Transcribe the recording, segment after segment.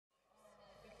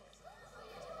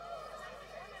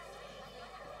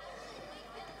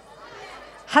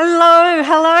Hello,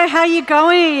 how you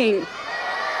going?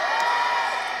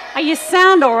 You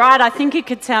sound all right. I think you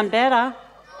could sound better.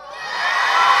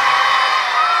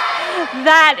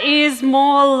 That is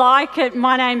more like it.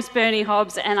 My name's Bernie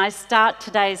Hobbs, and I start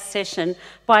today's session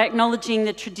by acknowledging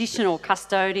the traditional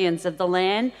custodians of the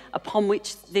land upon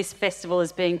which this festival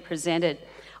is being presented.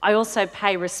 I also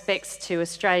pay respects to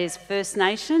Australia's First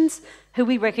Nations, who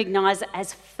we recognise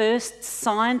as first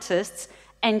scientists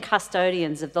and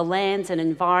custodians of the lands and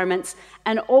environments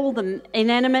and all the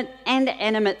inanimate and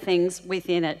animate things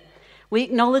within it. We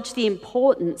acknowledge the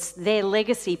importance their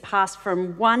legacy passed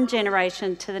from one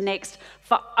generation to the next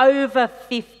for over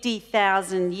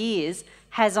 50,000 years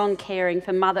has on caring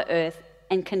for Mother Earth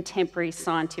and contemporary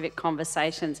scientific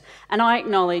conversations. And I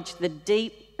acknowledge the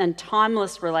deep and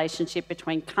timeless relationship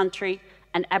between country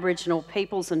and Aboriginal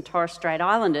peoples and Torres Strait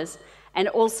Islanders, and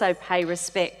also pay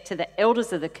respect to the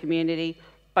elders of the community,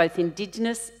 both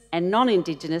Indigenous and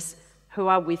non-Indigenous, who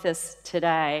are with us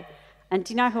today. And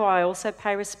do you know who I also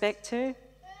pay respect to?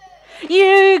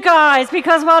 You guys,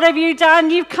 because what have you done?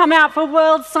 You've come out for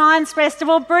World Science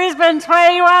Festival Brisbane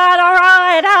 21, all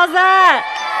right, how's that?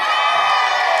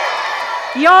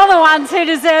 You're the ones who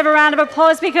deserve a round of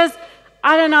applause, because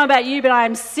I don't know about you, but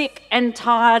I'm sick and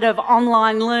tired of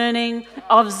online learning,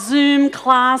 of Zoom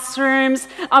classrooms,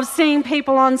 of seeing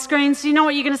people on screens. Do you know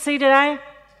what you're going to see today?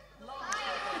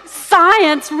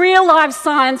 Science, real-life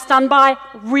science done by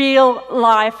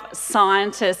real-life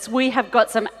scientists. We have got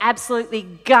some absolutely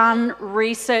gun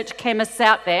research chemists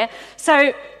out there.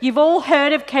 So you've all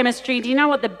heard of chemistry. Do you know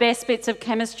what the best bits of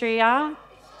chemistry are?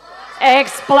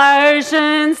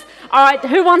 Explosions. All right,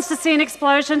 who wants to see an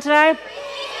explosion today?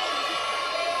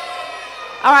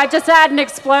 All right, just add an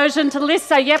explosion to the list.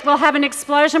 So, yep, we'll have an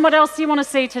explosion. What else do you want to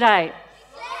see today?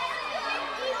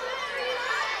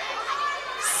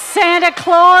 Santa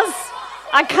Claus?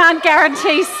 I can't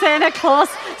guarantee Santa Claus.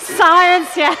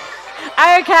 Science, yeah.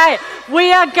 Okay,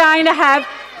 we are going to have...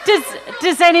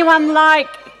 Does anyone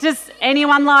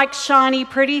like shiny,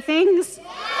 pretty things?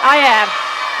 Oh, yeah.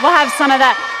 We'll have some of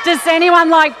that. Does anyone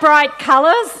like bright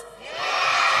colours?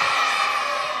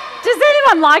 Does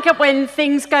anyone like it when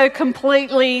things go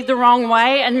completely the wrong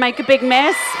way and make a big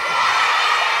mess?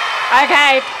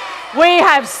 Okay, we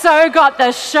have so got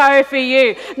the show for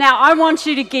you. Now, I want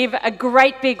you to give a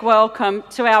great big welcome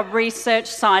to our research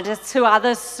scientists, who are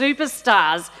the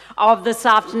superstars of this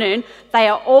afternoon. They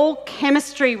are all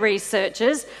chemistry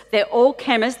researchers. They're all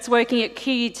chemists working at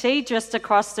QUT just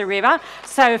across the river.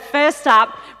 So first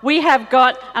up, we have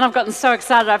got, and I've gotten so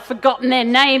excited I've forgotten their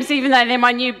names, even though they're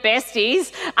my new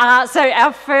besties. So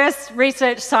our first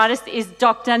research scientist is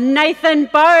Dr. Nathan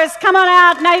Bose. Come on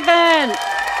out, Nathan.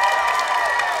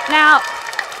 Now,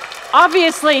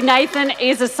 obviously Nathan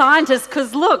is a scientist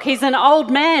because, look, he's an old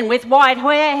man with white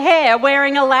hair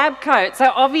wearing a lab coat.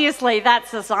 So obviously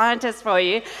that's a scientist for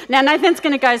you. Now, Nathan's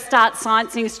going to go start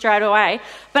sciencing straight away,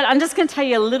 but I'm just going to tell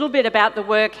you a little bit about the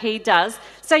work he does.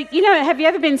 So, you know, have you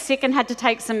ever been sick and had to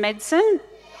take some medicine?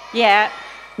 Yeah.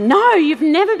 No, you've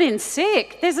never been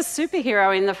sick. There's a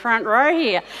superhero in the front row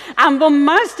here. Well,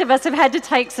 most of us have had to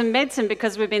take some medicine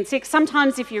because we've been sick.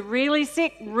 Sometimes if you're really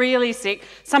sick,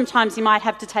 sometimes you might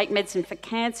have to take medicine for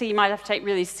cancer. You might have to take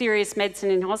really serious medicine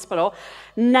in hospital.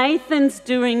 Nathan's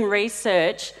doing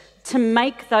research to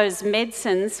make those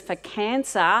medicines for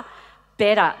cancer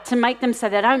better, to make them so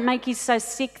they don't make you so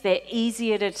sick, they're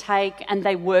easier to take and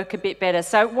they work a bit better.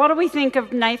 So what do we think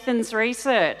of Nathan's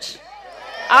research?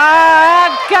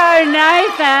 Oh, go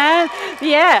Nathan.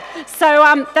 Yeah,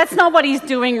 so that's not what he's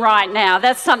doing right now.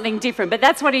 That's something different, but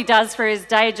that's what he does for his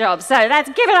day job. So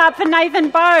give it up for Nathan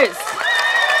Bose.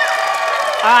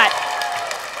 All right.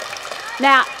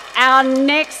 Now, our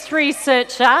next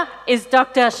researcher is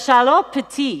Dr. Charlotte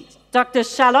Petit. Dr.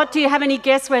 Charlotte, do you have any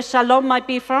guess where Charlotte might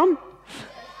be from?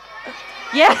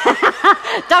 Yeah,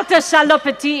 Dr. Charlotte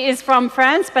Petit is from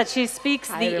France, but she speaks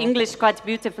the English quite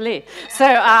beautifully. So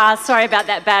sorry about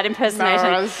that bad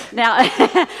impersonation.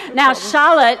 Now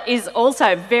Charlotte is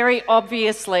also very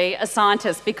obviously a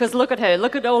scientist, because look at her.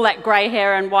 Look at all that grey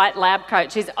hair and white lab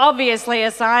coat. She's obviously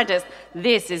a scientist.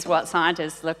 This is what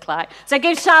scientists look like. So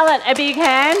give Charlotte a big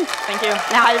hand. Thank you.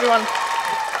 Hi, everyone.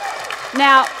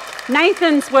 Now,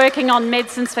 Nathan's working on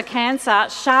medicines for cancer.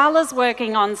 Charlotte's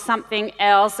working on something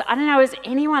else. I don't know, has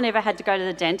anyone ever had to go to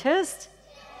the dentist?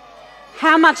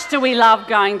 How much do we love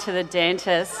going to the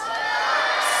dentist?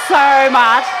 So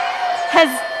much.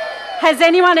 Has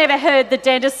anyone ever heard the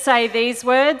dentist say these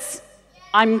words?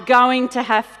 I'm going to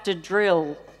have to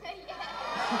drill.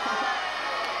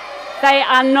 They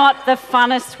are not the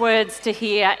funnest words to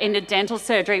hear in a dental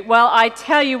surgery. Well, I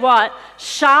tell you what,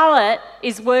 Charlotte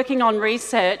is working on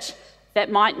research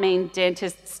that might mean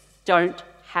dentists don't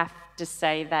have to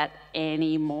say that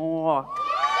anymore.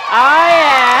 Oh,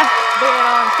 yeah.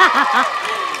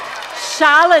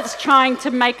 Charlotte's trying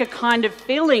to make a kind of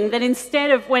filling that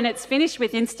instead of, when it's finished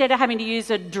with, instead of having to use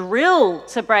a drill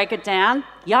to break it down,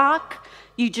 yuck,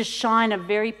 you just shine a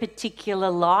very particular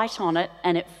light on it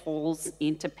and it falls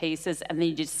into pieces, and then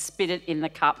you just spit it in the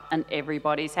cup and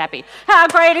everybody's happy. How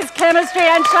great is chemistry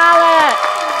and Charlotte?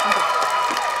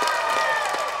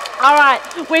 All right,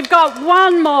 we've got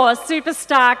one more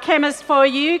superstar chemist for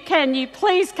you. Can you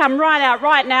please come right out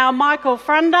right now, Michael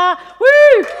Frunder?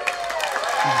 Woo!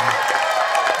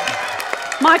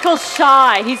 Michael's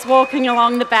shy. He's walking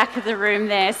along the back of the room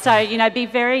there. So, you know, be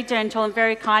very gentle and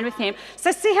very kind with him.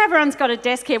 So see how everyone's got a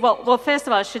desk here? Well, first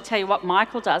of all, I should tell you what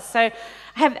Michael does. So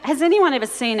has anyone ever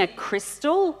seen a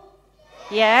crystal?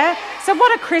 Yeah? So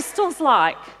what are crystals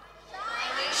like?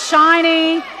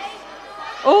 Shiny.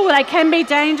 Oh, they can be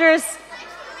dangerous.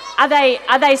 Are they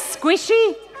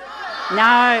squishy?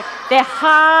 No. They're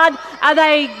hard. Are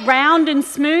they round and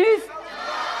smooth?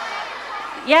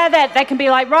 Yeah, they can be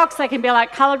like rocks, they can be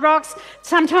like coloured rocks.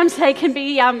 Sometimes they can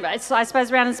be, I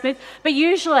suppose, round and smooth. But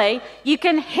usually you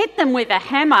can hit them with a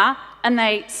hammer and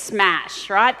they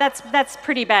smash, right? That's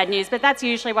pretty bad news, but that's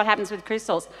usually what happens with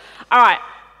crystals. All right,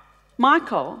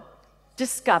 Michael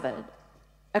discovered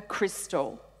a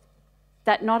crystal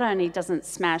that not only doesn't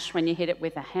smash when you hit it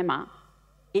with a hammer,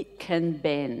 it can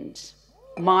bend.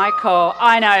 Michael,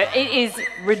 I know, it is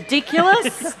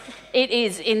ridiculous, it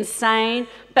is insane,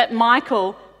 but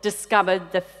Michael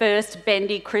discovered the first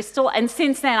bendy crystal, and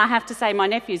since then, I have to say, my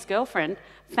nephew's girlfriend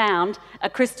found a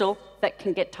crystal that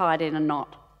can get tied in a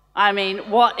knot. I mean,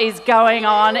 what is going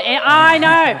on? I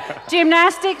know,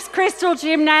 gymnastics, crystal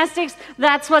gymnastics,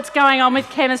 that's what's going on with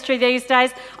chemistry these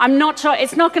days. I'm not sure,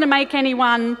 it's not going to make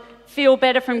anyone feel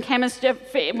better from chemistry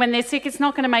when they're sick. It's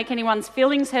not going to make anyone's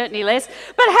feelings hurt any less.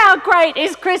 But how great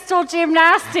is crystal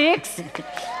gymnastics?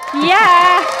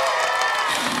 Yeah.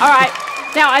 All right.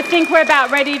 Now, I think we're about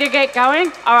ready to get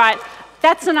going. All right.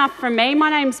 That's enough from me.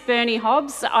 My name's Bernie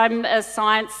Hobbs. I'm a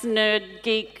science nerd,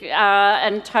 geek,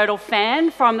 and total fan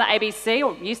from the ABC,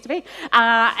 or used to be.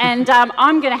 I'm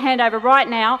going to hand over right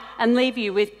now and leave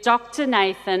you with Dr.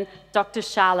 Nathan, Dr.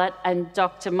 Charlotte, and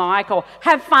Dr. Michael.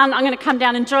 Have fun. I'm going to come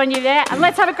down and join you there, and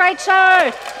let's have a great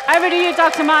show. Over to you,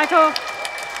 Dr. Michael.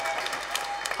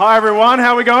 Hi, everyone.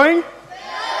 How are we going?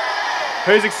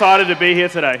 Who's excited to be here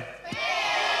today?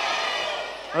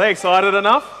 Are they excited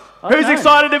enough? Who's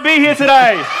excited to be here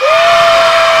today?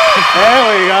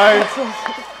 There we go.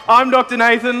 I'm Dr.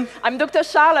 Nathan. I'm Dr.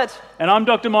 Charlotte. And I'm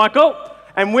Dr. Michael.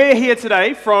 And we're here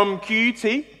today from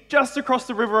QUT, just across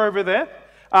the river over there.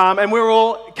 And we're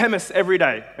all chemists every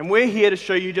day. And we're here to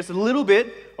show you just a little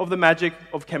bit of the magic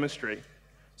of chemistry.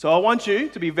 So I want you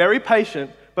to be very patient,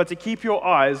 but to keep your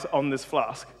eyes on this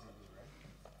flask.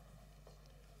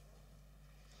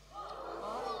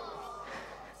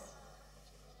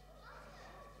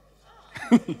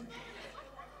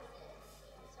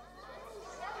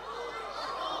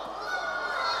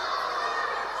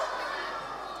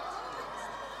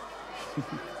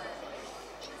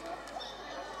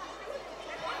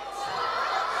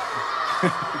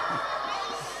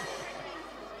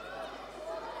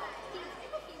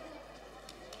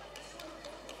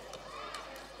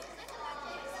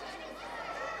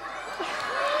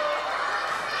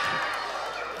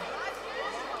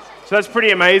 So that's pretty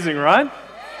amazing, right?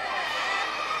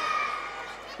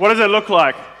 What does it look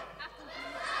like?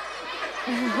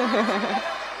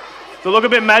 Does it look a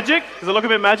bit magic? Does it look a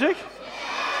bit magic?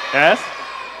 Yes?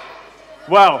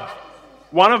 Well,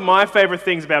 one of my favorite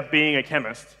things about being a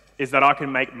chemist is that I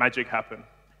can make magic happen,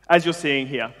 as you're seeing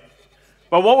here.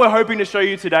 But what we're hoping to show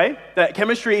you today, that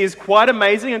chemistry is quite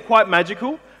amazing and quite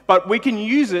magical, but we can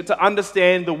use it to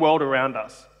understand the world around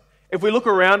us. If we look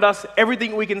around us,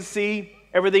 everything we can see,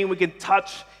 everything we can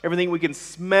touch, everything we can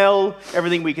smell,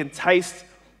 everything we can taste,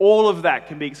 all of that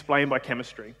can be explained by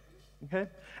chemistry. Okay?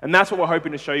 And that's what we're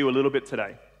hoping to show you a little bit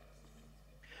today.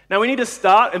 Now we need to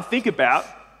start and think about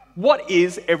what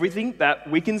is everything that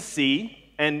we can see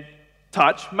and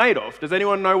touch made of. Does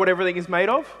anyone know what everything is made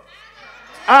of?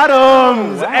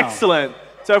 Atoms! Oh, wow. Excellent.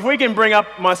 So if we can bring up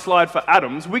my slide for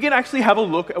atoms, we can actually have a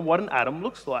look at what an atom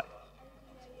looks like.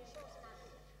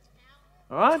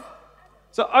 All right?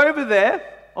 So over there,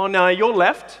 on your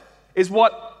left, is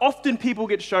what often people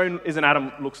get shown as an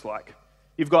atom looks like.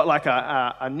 You've got like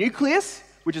a nucleus,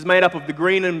 which is made up of the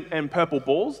green and purple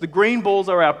balls. The green balls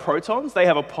are our protons. They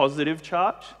have a positive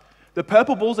charge. The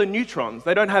purple balls are neutrons.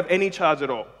 They don't have any charge at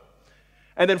all.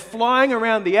 And then flying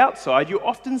around the outside, you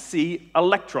often see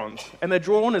electrons. And they're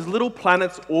drawn as little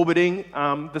planets orbiting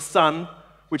the sun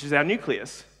which is our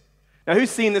nucleus. Now, who's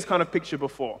seen this kind of picture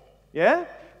before? Yeah?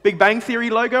 Big Bang Theory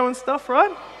logo and stuff,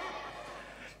 right?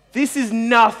 This is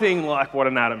nothing like what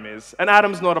an atom is. An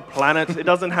atom's not a planet. It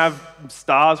doesn't have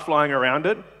stars flying around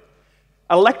it.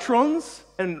 Electrons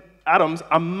and atoms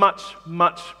are much,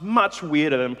 much, much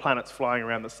weirder than planets flying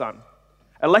around the sun.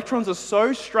 Electrons are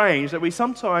so strange that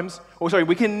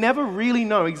we can never really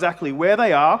know exactly where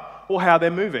they are or how they're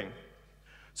moving.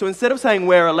 So instead of saying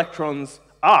where electrons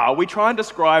are, we try and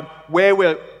describe where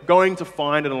we're going to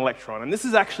find an electron. And this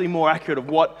is actually more accurate of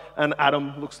what an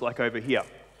atom looks like over here.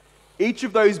 Each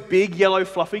of those big yellow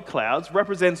fluffy clouds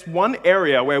represents one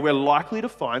area where we're likely to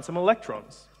find some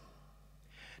electrons.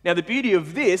 Now, the beauty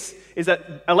of this is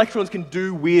that electrons can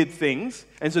do weird things,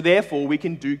 and so therefore we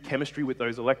can do chemistry with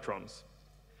those electrons.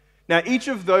 Now, each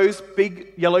of those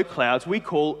big yellow clouds we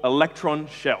call electron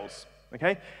shells.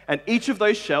 Okay? And each of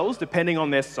those shells, depending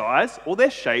on their size or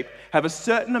their shape, have a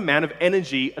certain amount of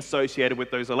energy associated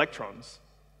with those electrons.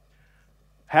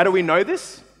 How do we know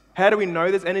this? How do we know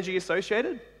there's energy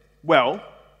associated? Well,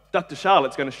 Dr.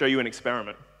 Charlotte's going to show you an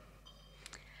experiment.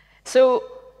 So,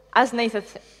 as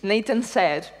Nathan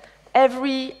said,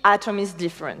 every atom is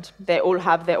different. They all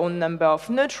have their own number of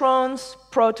neutrons,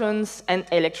 protons, and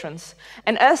electrons.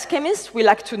 And us chemists, we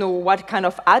like to know what kind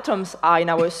of atoms are in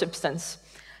our substance.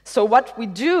 So what we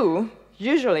do,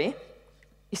 usually,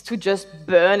 is to just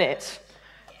burn it.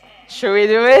 Should we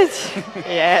do it?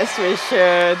 Yes, we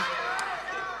should.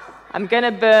 I'm going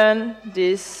to burn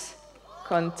this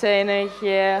container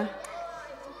here.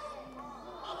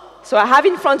 So I have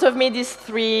in front of me these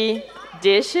 3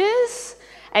 dishes.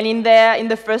 And in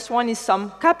the first one is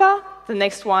some copper, the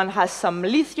next one has some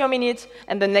lithium in it,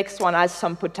 and the next one has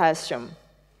some potassium.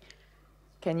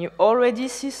 Can you already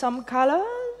see some colors?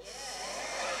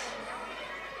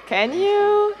 Can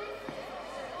you?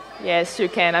 Yes, you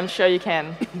can. I'm sure you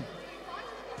can.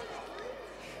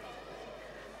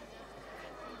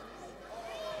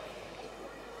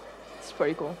 It's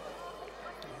pretty cool.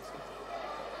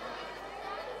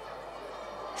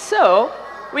 So,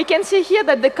 we can see here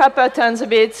that the copper turns a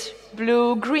bit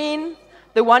blue-green.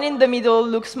 The one in the middle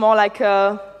looks more like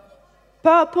a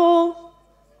purple.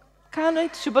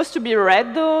 It's supposed to be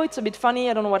red, though. It's a bit funny.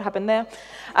 I don't know what happened there.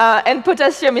 And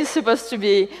potassium is supposed to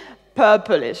be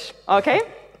purplish, OK?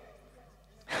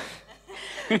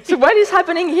 So what is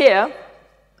happening here?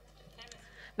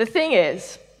 The thing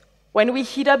is, when we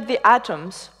heat up the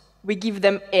atoms, we give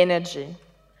them energy.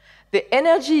 The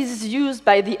energy is used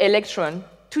by the electron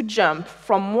to jump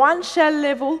from one shell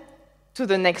level to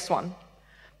the next one.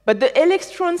 But the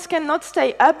electrons cannot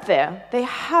stay up there. They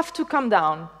have to come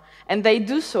down. And they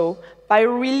do so by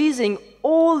releasing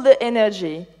all the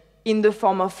energy in the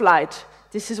form of light.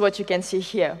 This is what you can see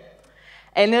here.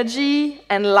 Energy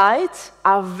and light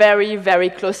are very, very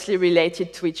closely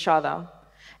related to each other.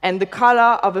 And the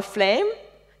color of a flame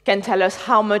can tell us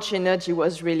how much energy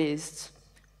was released.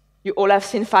 You all have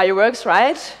seen fireworks,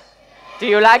 right? Do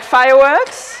you like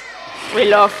fireworks? We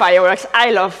love fireworks.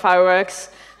 I love fireworks.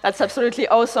 That's absolutely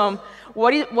awesome.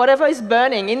 Whatever is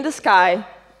burning in the sky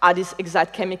are these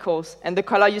exact chemicals. And the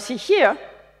color you see here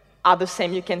are the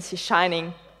same you can see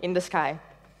shining in the sky.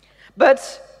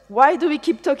 But why do we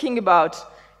keep talking about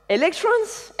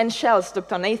electrons and shells,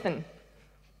 Dr. Nathan?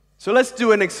 So let's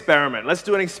do an experiment. Let's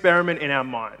do an experiment in our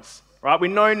minds. Right? We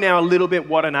know now a little bit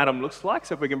what an atom looks like,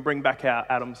 so if we can bring back our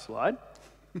atom slide.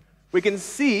 We can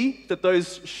see that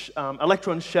those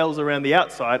electron shells around the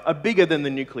outside are bigger than the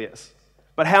nucleus.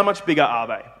 But how much bigger are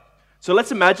they? So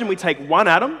let's imagine we take one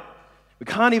atom. We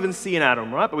can't even see an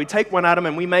atom, right? But we take one atom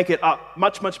and we make it up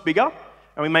much, much bigger,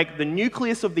 and we make the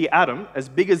nucleus of the atom as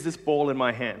big as this ball in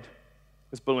my hand,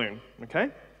 this balloon, okay?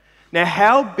 Now,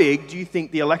 how big do you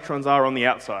think the electrons are on the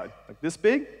outside? Like this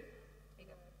big?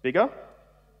 Bigger?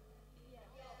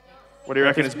 What do you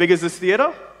reckon? As big as this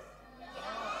theater?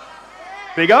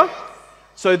 Bigger?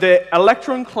 So the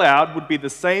electron cloud would be the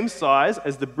same size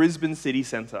as the Brisbane city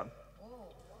centre.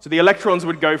 So the electrons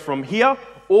would go from here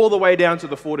all the way down to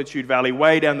the Fortitude Valley,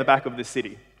 way down the back of the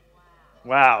city.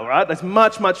 Wow, right? That's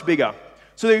much, much bigger.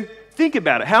 So think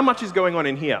about it. How much is going on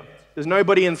in here? There's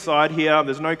nobody inside here.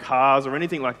 There's no cars or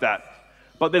anything like that.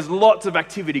 But there's lots of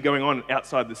activity going on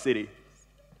outside the city.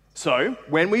 So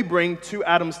when we bring 2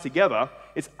 atoms together,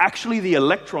 it's actually the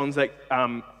electrons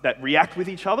that react with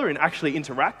each other and actually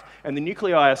interact, and the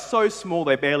nuclei are so small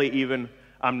they barely even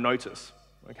notice,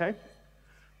 okay?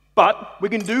 But we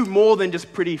can do more than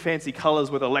just pretty fancy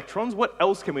colors with electrons. What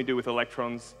else can we do with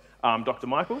electrons, Dr.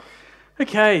 Michael?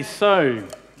 Okay, so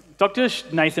Dr.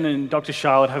 Nathan and Dr.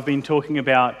 Charlotte have been talking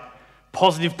about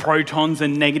positive protons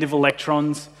and negative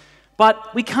electrons.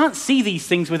 But we can't see these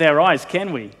things with our eyes,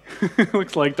 can we?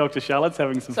 Looks like Dr. Charlotte's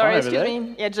having some fun over there. Sorry, excuse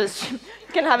me. Yeah, just, you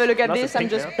can have a look at Nice this. and I'm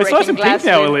pink just now. It's breaking nice and glass pink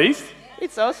now, with- at least.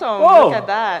 It's awesome. Whoa. Look at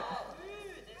that.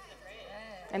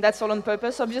 And that's all on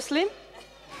purpose, obviously.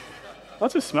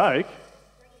 Lots of smoke.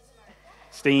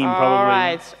 Steam, All probably.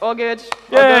 right, all good.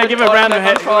 All Yeah, good, give a all round under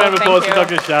of control. applause to Thank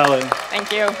Dr. you. Charlotte.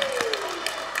 Thank you.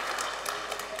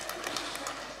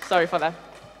 Sorry for that.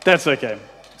 That's okay.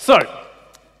 So,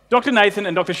 Dr. Nathan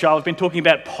and Dr. Charlotte have been talking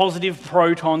about positive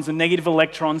protons and negative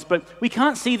electrons, but we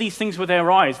can't see these things with our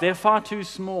eyes. They're far too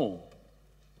small.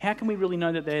 How can we really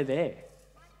know that they're there?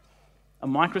 A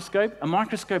microscope? A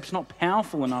microscope's not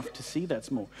powerful enough to see that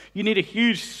small. You need a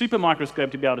huge super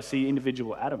microscope to be able to see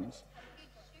individual atoms.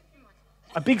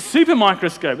 A big super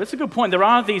microscope. That's a good point. There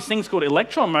are these things called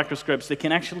electron microscopes that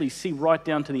can actually see right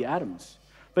down to the atoms.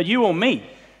 But you or me,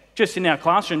 just in our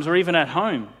classrooms or even at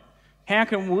home, how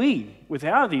can we,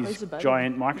 without these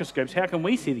giant microscopes, how can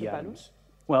we see the atoms?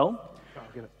 Well,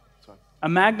 a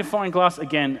magnifying glass,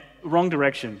 again, wrong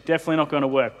direction. Definitely not going to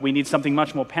work. We need something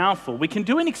much more powerful. We can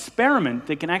do an experiment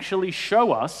that can actually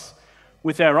show us,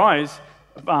 with our eyes,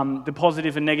 the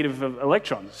positive and negative of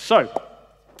electrons. So,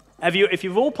 if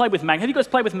you've all played with magnets, have you guys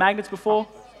played with magnets before?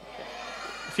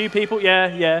 A few people?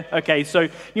 Yeah. Okay, so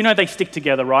you know they stick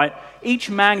together, right? Each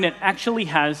magnet actually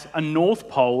has a north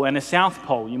pole and a south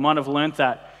pole. You might have learnt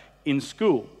that in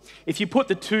school. If you put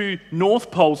the two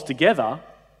north poles together,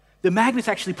 the magnets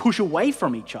actually push away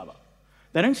from each other.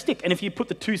 They don't stick. And if you put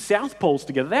the two south poles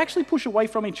together, they actually push away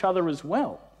from each other as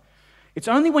well. It's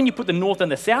only when you put the north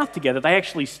and the south together, they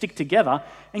actually stick together.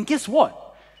 And guess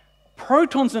what?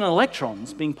 Protons and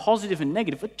electrons, being positive and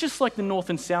negative, are just like the north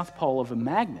and south pole of a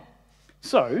magnet.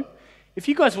 So, if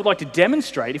you guys would like to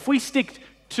demonstrate, if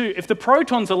the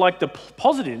protons are like the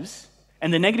positives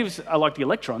and the negatives are like the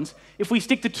electrons, if we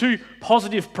stick the two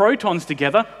positive protons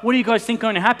together, what do you guys think is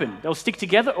going to happen? They'll stick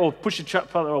together or push each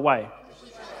other away?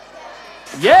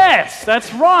 Yes,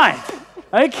 that's right.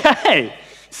 Okay,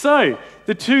 so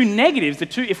the two negatives,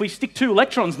 if we stick two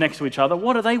electrons next to each other,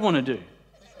 what do they want to do?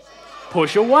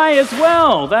 Push away as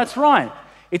well, that's right.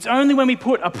 It's only when we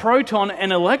put a proton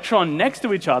and electron next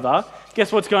to each other,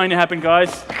 guess what's going to happen,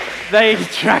 guys? They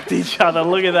attract each other,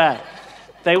 look at that.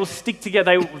 They will stick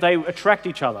together, they attract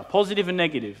each other, positive and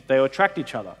negative, they will attract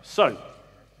each other. So,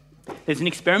 there's an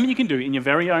experiment you can do in your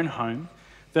very own home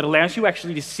that allows you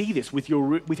actually to see this with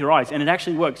your eyes, and it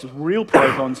actually works with real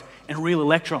protons and real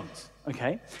electrons,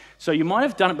 okay? So you might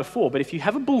have done it before, but if you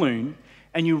have a balloon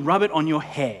and you rub it on your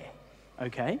hair,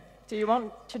 okay? Do you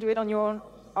want to do it on your...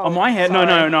 Oh, on my hair?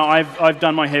 sorry. No. I've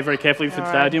done my hair very carefully for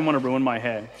today. I didn't want to ruin my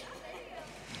hair.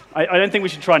 I don't think we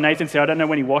should try Nathan's hair. I don't know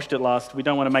when he washed it last. We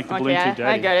don't want to make the balloon too dirty.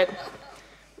 I get it.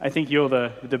 I think you're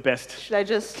the best Should I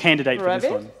just candidate for rub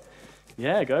this it? one.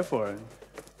 Yeah, go for it.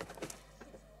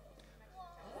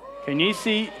 Can you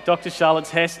see Dr.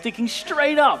 Charlotte's hair sticking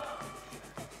straight up?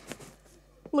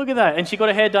 Look at that. And she got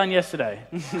her hair done yesterday.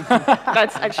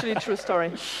 That's actually a true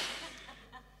story.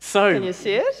 So, Can you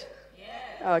see it? Yeah.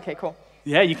 Oh, okay, cool.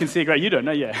 yeah, you can see it great. You don't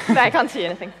know, yeah. No, I can't see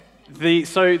anything.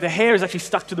 So the hair is actually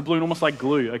stuck to the balloon almost like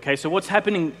glue, okay? So what's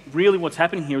happening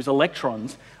here is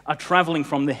electrons are traveling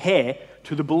from the hair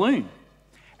to the balloon.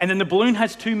 And then the balloon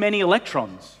has too many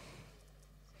electrons.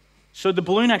 So the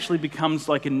balloon actually becomes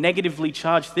like a negatively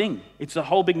charged thing. It's a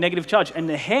whole big negative charge. And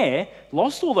the hair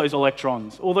lost all those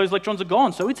electrons. All those electrons are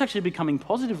gone. So it's actually becoming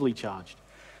positively charged.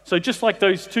 So just like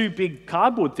those two big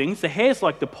cardboard things, the hair's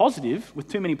like the positive with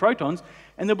too many protons,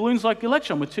 and the balloon's like the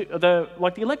electron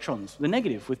like the electrons, the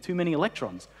negative with too many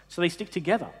electrons. So they stick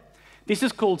together. This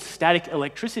is called static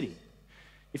electricity.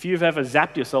 If you've ever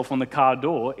zapped yourself on the car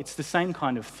door, it's the same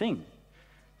kind of thing.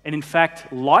 And in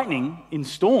fact, lightning in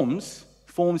storms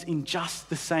forms in just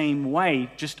the same way,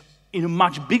 just in a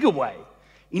much bigger way.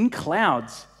 In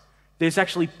clouds, there's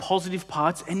actually positive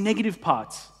parts and negative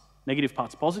parts. Negative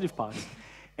parts, positive parts.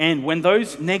 And when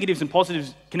those negatives and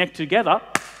positives connect together,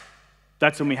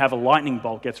 that's when we have a lightning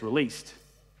bolt gets released.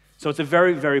 So it's a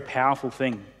very, very powerful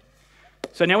thing.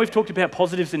 So now we've talked about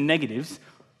positives and negatives.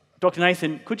 Dr.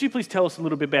 Nathan, could you please tell us a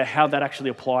little bit about how that actually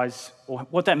applies, or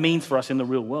what that means for us in the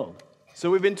real world?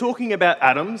 So we've been talking about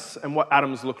atoms and what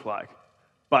atoms look like.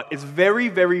 But it's very,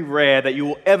 very rare that you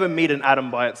will ever meet an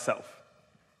atom by itself.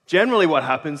 Generally what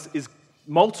happens is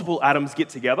multiple atoms get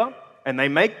together and they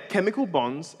make chemical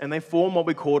bonds and they form what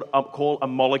we call a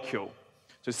molecule.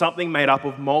 So something made up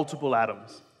of multiple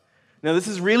atoms. Now this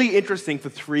is really interesting for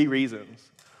three reasons.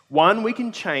 One, we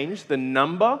can change the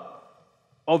number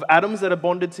of atoms that are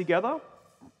bonded together.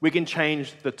 We can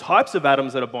change the types of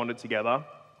atoms that are bonded together.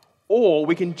 Or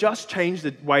we can just change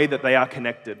the way that they are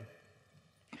connected.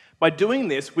 By doing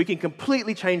this, we can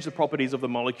completely change the properties of the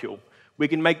molecule. We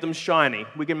can make them shiny,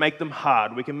 we can make them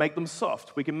hard, we can make them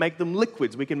soft, we can make them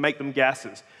liquids, we can make them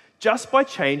gases, just by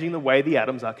changing the way the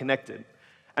atoms are connected.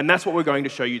 And that's what we're going to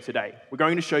show you today. We're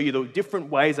going to show you the different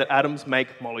ways that atoms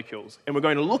make molecules, and we're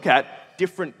going to look at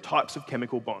different types of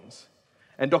chemical bonds.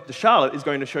 And Dr. Charlotte is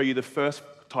going to show you the first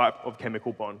type of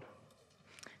chemical bond.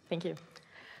 Thank you.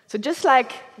 So just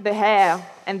like the hair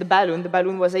and the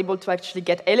balloon was able to actually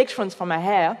get electrons from a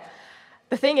hair,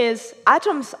 the thing is,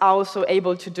 atoms are also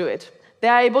able to do it. They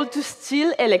are able to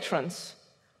steal electrons.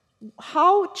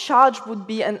 How charged would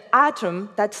be an atom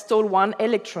that stole one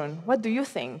electron? What do you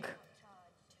think?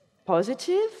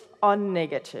 Positive or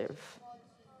negative?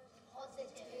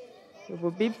 Positive. It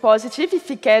would be positive if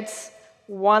it gets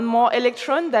one more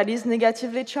electron that is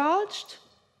negatively charged.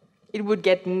 It would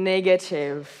get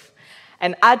negative.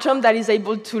 An atom that is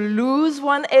able to lose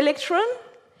one electron,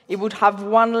 it would have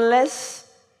one less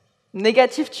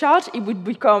negative charge, it would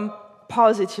become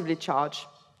positively charged.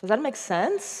 Does that make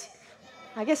sense?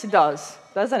 I guess it does,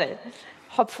 doesn't it?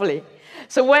 Hopefully.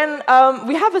 So when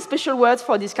we have a special word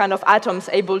for these kind of atoms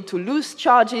able to lose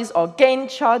charges or gain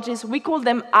charges, we call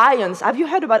them ions. Have you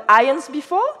heard about ions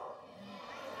before?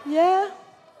 Yeah?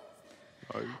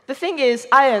 No. The thing is,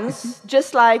 ions,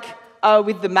 just like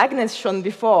with the magnets shown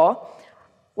before,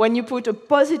 when you put a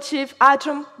positive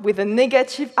atom with a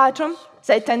negative atom,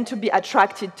 they tend to be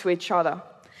attracted to each other.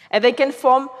 And they can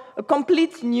form a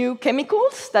complete new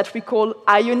chemicals that we call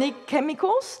ionic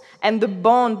chemicals, and the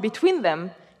bond between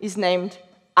them is named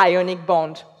ionic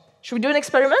bond. Should we do an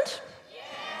experiment? Yeah.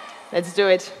 Let's do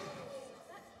it.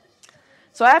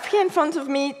 So I have here in front of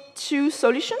me two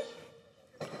solutions.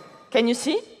 Can you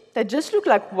see? They just look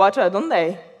like water, don't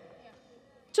they? Yeah.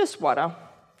 Just water.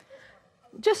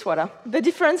 Just water. The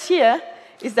difference here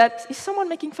is that, is someone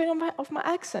making fun of my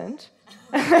accent?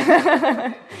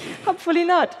 Hopefully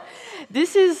not.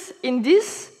 In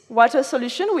this water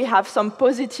solution, we have some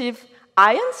positive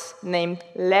ions named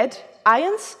lead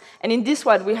ions, and in this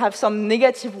one, we have some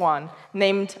negative one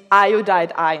named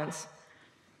iodide ions.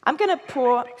 I'm going to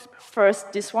pour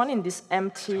first this one in this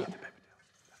empty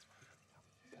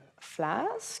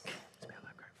flask,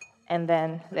 and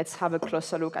then let's have a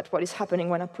closer look at what is happening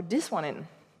when I put this one in.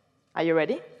 Are you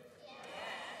ready?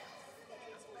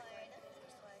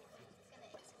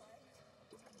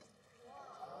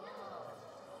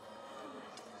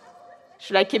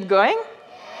 Should I keep going?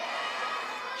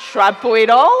 Should I pour it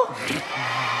all?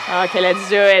 Okay, let's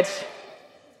do it.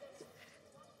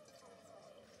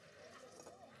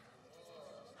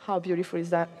 How beautiful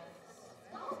is that?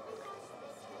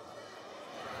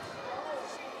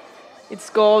 It's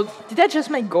gold. Did I just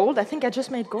make gold? I think I just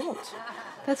made gold.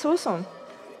 That's awesome.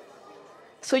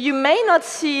 So you may not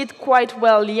see it quite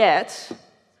well yet,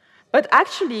 but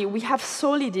actually we have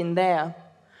solid in there.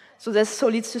 So there's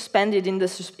solid suspended in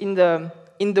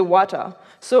the water.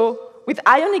 So with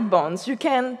ionic bonds, you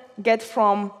can get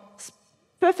from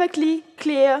perfectly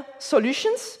clear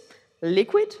solutions,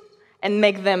 liquid, and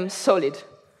make them solid.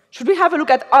 Should we have a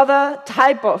look at other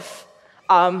type of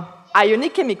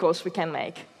ionic chemicals we can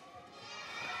make?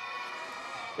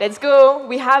 Let's go.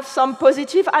 We have some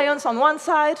positive ions on one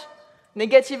side,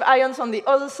 negative ions on the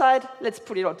other side. Let's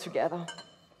put it all together.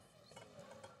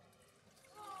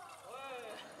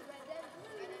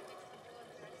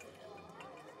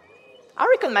 I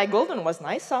reckon my golden was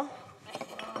nicer.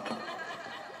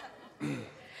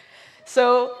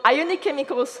 So, ionic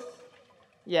chemicals,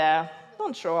 yeah,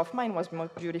 don't show off. Mine was more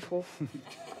beautiful.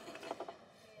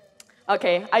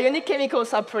 Okay, ionic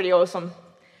chemicals are pretty awesome.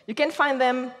 You can find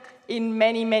them in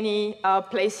many, many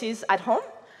places at home,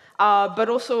 but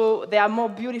also they are more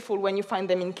beautiful when you find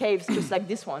them in caves, just like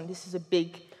this one. This is a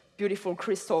big, beautiful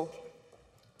crystal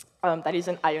that is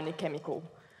an ionic chemical.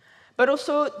 But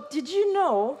also, did you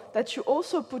know that you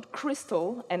also put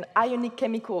crystal and ionic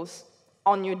chemicals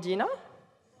on your dinner?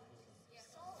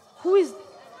 Who is...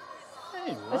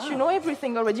 Hey, wow. But you know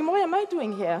everything already. What am I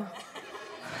doing here?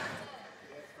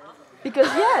 Because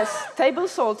yes, table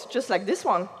salt, just like this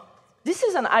one. This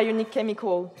is an ionic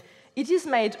chemical. It is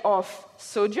made of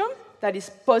sodium, that is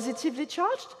positively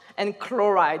charged, and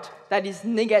chloride, that is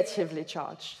negatively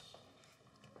charged.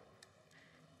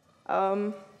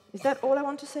 Is that all I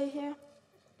want to say here?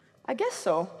 I guess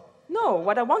so. No,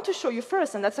 what I want to show you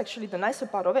first, and that's actually the nicer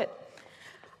part of it,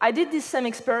 I did this same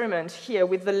experiment here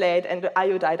with the lead and the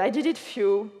iodide. I did it a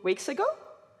few weeks ago,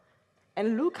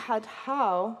 and look at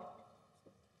how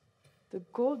the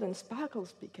golden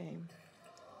sparkles became.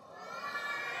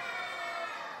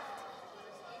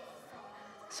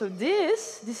 So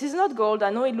this is not gold. I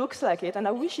know it looks like it, and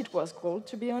I wish it was gold,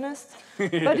 to be honest,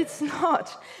 but it's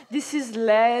not. This is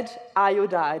lead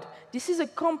iodide. This is a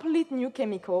complete new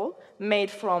chemical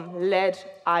made from lead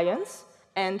ions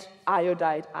and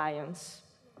iodide ions.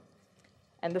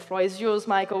 And the floor is yours,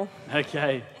 Michael.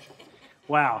 Okay.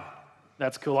 Wow.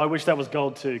 That's cool. I wish that was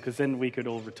gold too, because then we could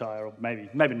all retire, or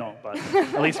maybe not, but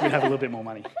at least we'd have a little bit more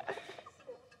money.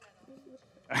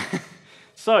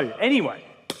 So, anyway,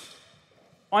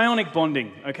 ionic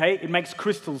bonding, okay? It makes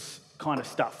crystals kind of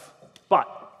stuff. But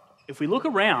if we look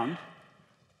around,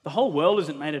 the whole world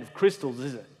isn't made out of crystals,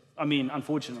 is it? I mean,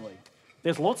 unfortunately.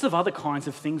 There's lots of other kinds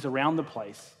of things around the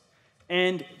place.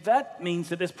 And that means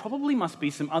that there's probably must be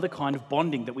some other kind of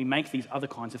bonding that we make these other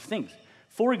kinds of things.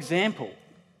 For example,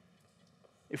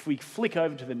 if we flick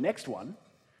over to the next one,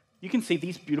 you can see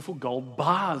these beautiful gold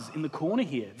bars in the corner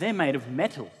here. They're made of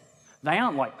metal. They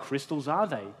aren't like crystals, are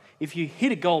they? If you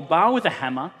hit a gold bar with a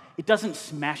hammer, it doesn't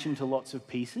smash into lots of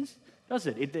pieces, does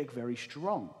it? They're very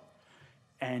strong.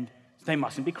 And they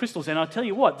mustn't be crystals. And I'll tell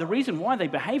you what, the reason why they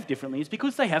behave differently is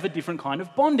because they have a different kind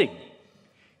of bonding.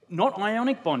 Not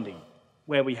ionic bonding,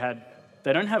 where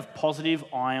they don't have positive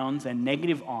ions and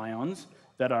negative ions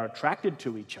that are attracted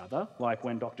to each other, like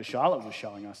when Dr. Charlotte was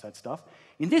showing us that stuff.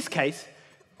 In this case,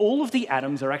 all of the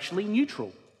atoms are actually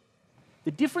neutral.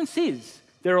 The difference is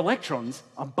their electrons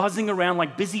are buzzing around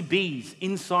like busy bees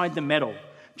inside the metal,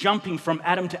 jumping from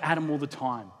atom to atom all the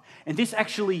time. And this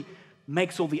actually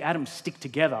makes all the atoms stick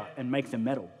together and make the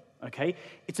metal, okay?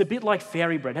 It's a bit like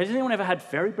fairy bread. Has anyone ever had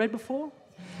fairy bread before?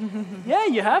 Yeah,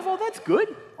 you have? Oh, that's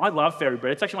good. I love fairy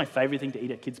bread. It's actually my favorite thing to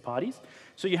eat at kids' parties.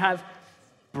 So you have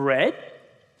bread,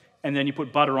 and then you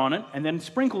put butter on it, and then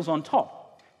sprinkles on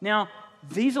top. Now,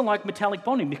 these are like metallic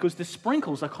bonding because the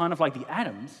sprinkles are kind of like the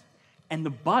atoms, and the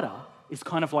butter is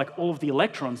kind of like all of the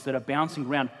electrons that are bouncing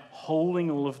around,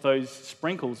 holding all of those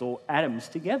sprinkles or atoms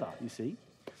together, you see?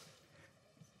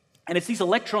 And it's these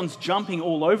electrons jumping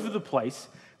all over the place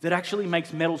that actually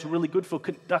makes metals really good for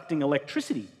conducting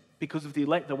electricity because of the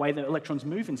way the electrons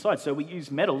move inside. So we use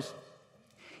metals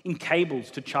in cables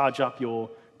to charge up your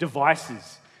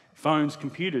devices, phones,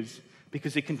 computers,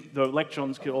 because the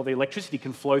electrons or the electricity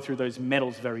can flow through those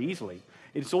metals very easily.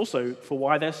 It's also for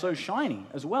why they're so shiny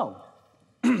as well.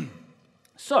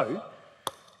 So,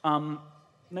 Dr.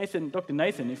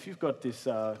 Nathan, if you've got this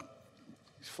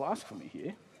flask for me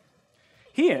here.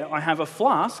 Here I have a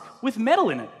flask with metal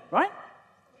in it, right?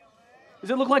 Does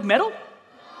it look like metal?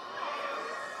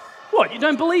 What, you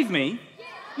don't believe me?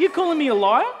 You calling me a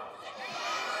liar?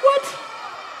 What?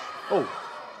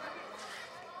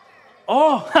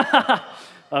 Oh,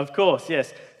 of course,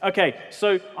 yes. Okay,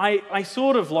 so I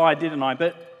sort of lied, didn't I?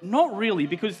 But not really,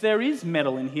 because there is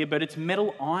metal in here, but it's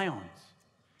metal ions.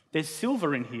 There's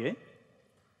silver in here.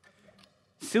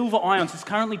 Silver ions is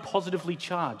currently positively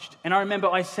charged. And I remember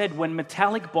I said when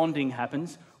metallic bonding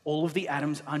happens, all of the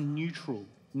atoms are neutral,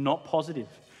 not positive.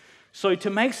 So to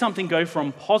make something go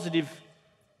from positive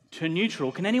to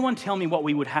neutral, can anyone tell me what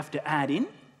we would have to add in?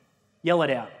 Yell it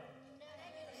out.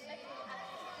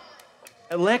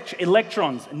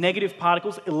 Electrons, negative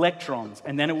particles, electrons,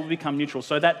 and then it will become neutral.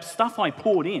 So that stuff I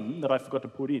poured in, that I forgot to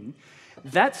put in,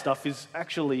 that stuff is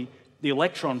actually the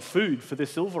electron food for the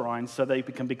silver ions so they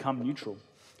can become neutral.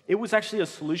 It was actually a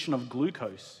solution of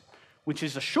glucose, which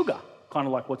is a sugar, kind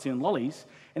of like what's in lollies,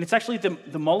 and it's actually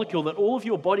the molecule that all of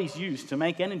your bodies use to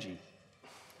make energy.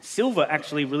 Silver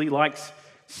actually really likes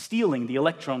stealing the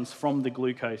electrons from the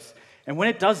glucose, and when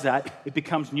it does that, it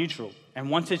becomes neutral. And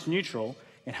once it's neutral,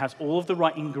 it has all of the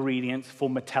right ingredients for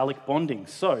metallic bonding.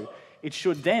 So it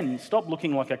should then stop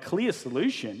looking like a clear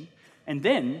solution, and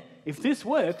then, if this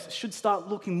works, it should start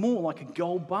looking more like a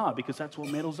gold bar, because that's what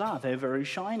metals are. They're very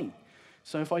shiny.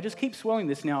 So if I just keep swirling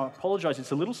this, now I apologize,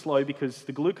 it's a little slow because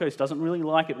the glucose doesn't really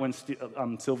like it when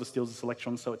silver steals its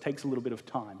electrons, so it takes a little bit of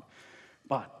time.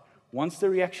 But once the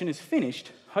reaction is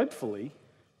finished, hopefully,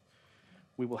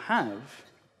 we will have,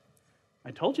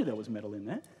 I told you there was metal in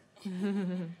there,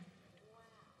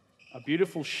 a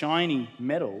beautiful shiny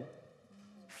metal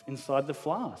inside the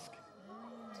flask.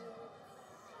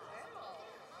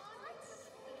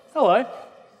 Hello.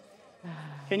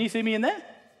 Can you see me in there?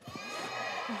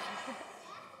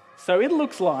 So it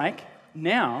looks like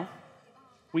now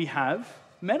we have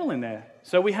metal in there.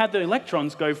 So we had the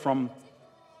electrons go from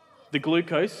the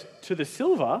glucose to the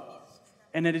silver,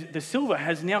 and the silver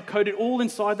has now coated all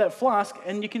inside that flask,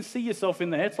 and you can see yourself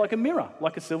in there. It's like a mirror,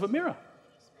 like a silver mirror.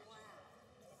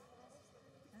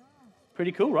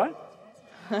 Pretty cool, right?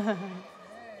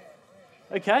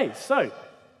 Okay, so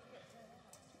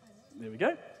there we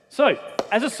go. So,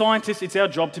 as a scientist, it's our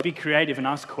job to be creative and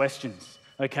ask questions,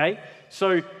 okay?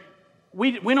 So,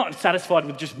 we're not satisfied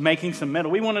with just making some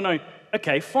metal. We want to know,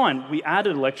 okay, fine, we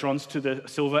added electrons to the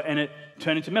silver and it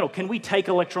turned into metal. Can we take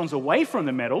electrons away from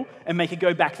the metal and make it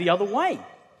go back the other way?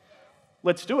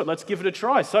 Let's do it. Let's give it a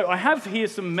try. So I have here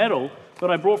some metal that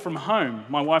I brought from home.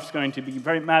 My wife's going to be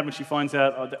very mad when she finds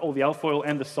out all the alfoil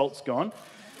and the salt's gone.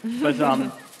 But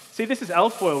see, this is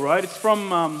alfoil, right? It's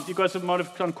from, you guys might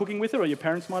have done cooking with it, or your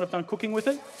parents might have done cooking with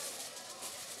it.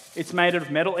 It's made out of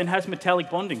metal and has metallic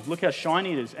bonding. Look how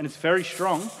shiny it is, and it's very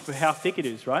strong for how thick it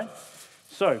is, right?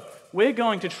 So we're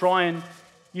going to try and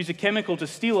use a chemical to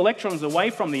steal electrons away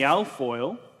from the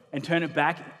alfoil and turn it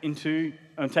back into,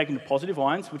 take into positive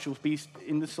ions, which will be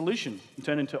in the solution, and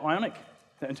turn into ionic,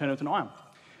 and turn it into an ion.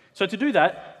 So to do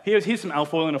that, here's some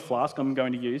alfoil in a flask I'm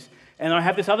going to use, and I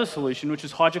have this other solution, which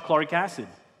is hydrochloric acid.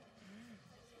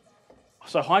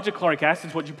 So hydrochloric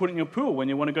acid is what you put in your pool when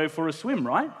you want to go for a swim,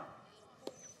 right?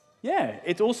 Yeah,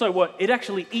 it's also it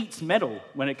actually eats metal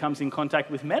when it comes in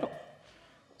contact with metal.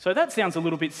 So that sounds a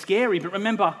little bit scary, but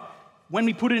remember, when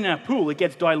we put it in our pool, it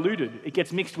gets diluted. It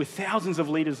gets mixed with thousands of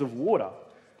liters of water.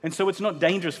 And so it's not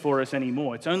dangerous for us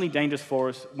anymore. It's only dangerous for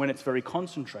us when it's very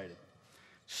concentrated.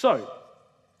 So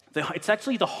it's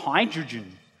actually the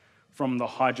hydrogen from the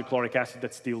hydrochloric acid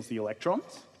that steals the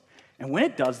electrons. And when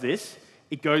it does this,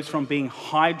 it goes from being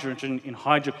hydrogen in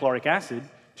hydrochloric acid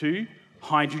to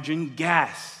hydrogen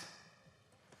gas.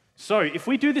 So if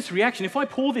we do this reaction, if I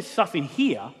pour this stuff in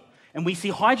here and we see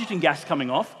hydrogen gas coming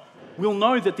off, we'll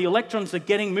know that the electrons are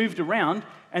getting moved around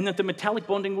and that the metallic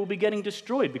bonding will be getting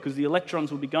destroyed because the electrons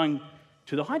will be going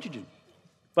to the hydrogen.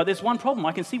 But there's one problem.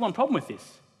 I can see one problem with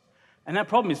this. And that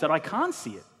problem is that I can't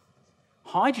see it.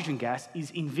 Hydrogen gas is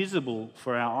invisible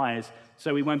for our eyes,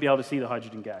 so we won't be able to see the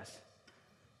hydrogen gas.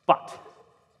 But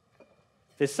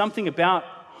there's something about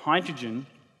hydrogen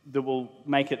that will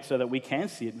make it so that we can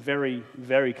see it very,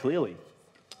 very clearly.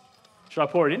 Should I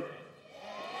pour it in?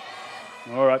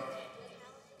 All right.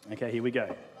 Okay, here we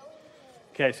go.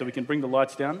 Okay, so we can bring the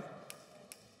lights down.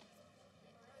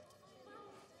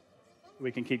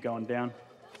 We can keep going down.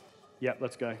 Yeah,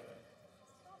 let's go.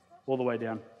 All the way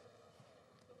down.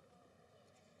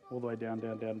 All the way down,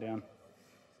 down, down, down.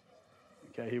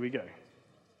 Okay, here we go.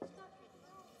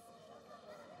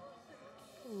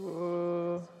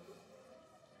 Whoa.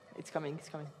 It's coming, it's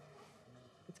coming.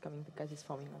 It's coming, the gas is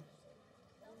forming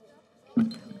now.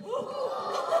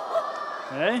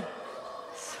 Hey?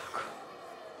 So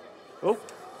cool.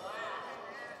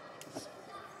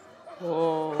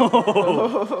 Oh.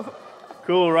 Oh.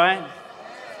 Cool, right?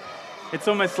 It's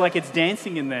almost like it's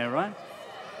dancing in there, right?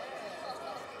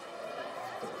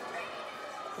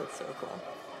 That's so cool.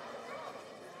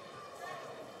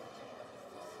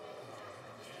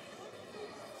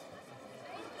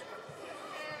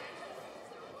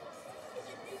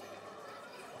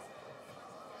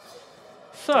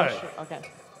 So, Okay.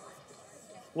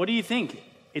 what do you think?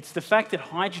 It's the fact that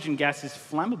hydrogen gas is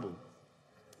flammable.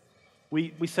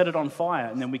 We set it on fire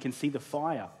and then we can see the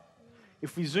fire.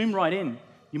 If we zoom right in,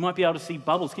 you might be able to see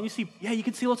bubbles. Can you see? Yeah, you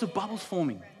can see lots of bubbles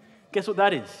forming. Guess what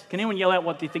that is? Can anyone yell out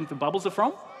what they think the bubbles are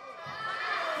from?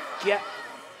 Yeah.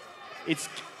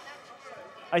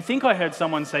 I think I heard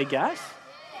someone say gas.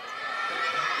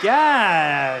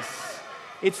 Gas.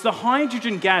 It's the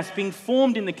hydrogen gas being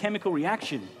formed in the chemical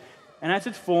reaction. And as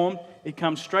it's formed, it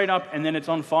comes straight up and then it's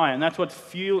on fire. And that's what's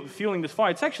fueling this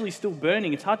fire. It's actually still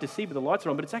burning. It's hard to see, but the lights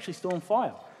are on, but it's actually still on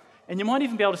fire. And you might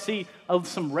even be able to see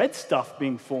some red stuff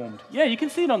being formed. Yeah, you can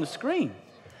see it on the screen.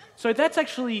 So that's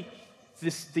actually,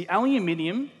 the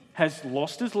aluminium has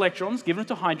lost its electrons, given it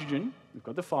to hydrogen. We've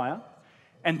got the fire.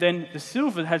 And then the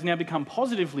silver has now become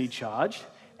positively charged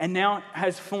and now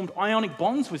has formed ionic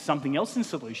bonds with something else in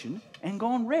solution and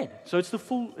gone red. So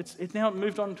it's now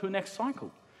moved on to a next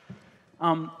cycle.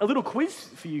 A little quiz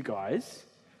for you guys.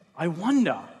 I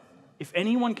wonder if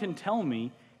anyone can tell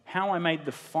me how I made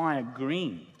the fire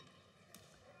green.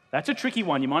 That's a tricky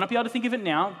one. You might not be able to think of it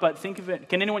now, but think of it.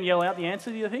 Can anyone yell out the answer,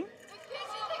 do you think?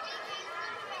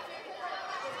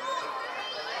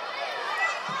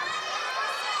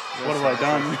 What have I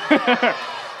done?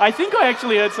 I think I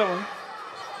actually heard someone.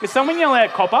 Did someone yell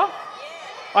out copper?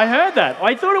 I heard that.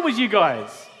 I thought it was you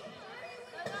guys.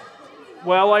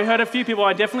 Well, I heard a few people.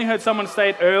 I definitely heard someone say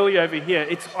it early over here.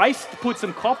 I put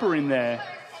some copper in there,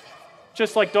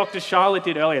 just like Dr. Charlotte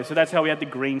did earlier. So that's how we had the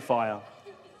green fire.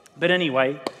 But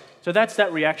anyway, so that's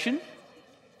that reaction.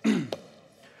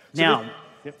 Now,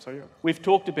 we've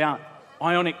talked about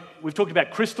we've talked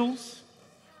about crystals,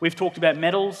 we've talked about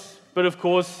metals, but of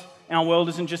course, our world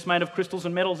isn't just made of crystals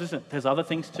and metals, is it? There's other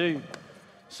things too.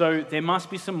 So there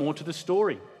must be some more to the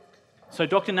story. So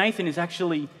Dr. Nathan is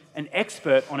actually an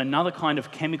expert on another kind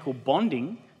of chemical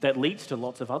bonding that leads to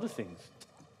lots of other things.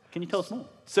 Can you tell us more?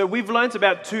 So we've learnt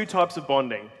about two types of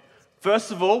bonding.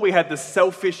 First of all, we had the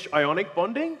selfish ionic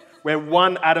bonding, where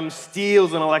one atom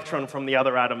steals an electron from the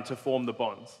other atom to form the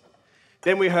bonds.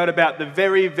 Then we heard about the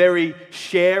very, very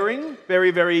sharing,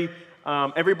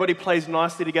 everybody plays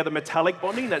nicely together metallic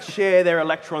bonding that share their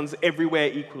electrons everywhere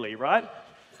equally, right?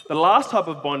 The last type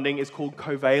of bonding is called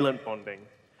covalent bonding.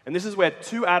 And this is where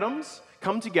two atoms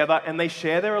come together and they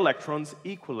share their electrons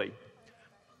equally.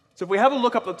 So if we have a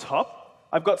look up the top,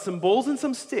 I've got some balls and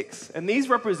some sticks, and these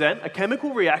represent a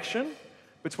chemical reaction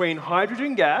between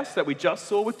hydrogen gas that we just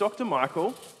saw with Dr.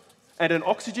 Michael and an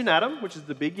oxygen atom, which is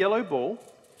the big yellow ball,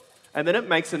 and then it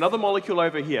makes another molecule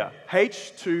over here,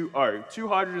 H2O, two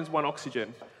hydrogens, one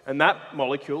oxygen, and that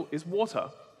molecule is water.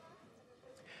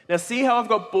 Now see how I've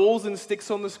got balls and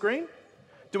sticks on the screen?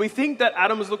 Do we think that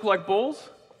atoms look like balls?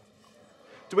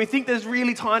 Do we think there's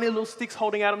really tiny little sticks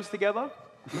holding atoms together?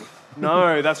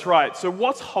 No, that's right. So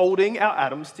what's holding our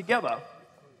atoms together?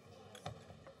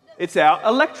 It's our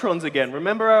electrons again.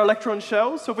 Remember our electron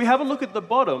shells? So if we have a look at the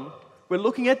bottom, we're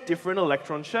looking at different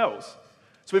electron shells.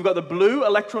 So we've got the blue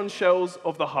electron shells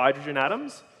of the hydrogen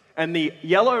atoms and the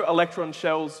yellow electron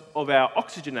shells of our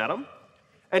oxygen atom.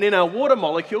 And in our water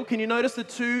molecule, can you notice the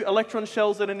two electron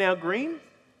shells that are now green?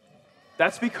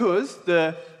 That's because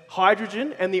the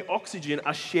hydrogen and the oxygen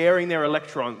are sharing their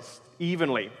electrons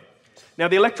evenly. Now,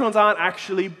 the electrons aren't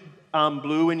actually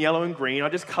blue and yellow and green. I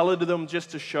just colored them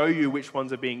just to show you which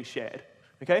ones are being shared.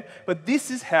 Okay? But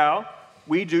this is how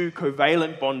we do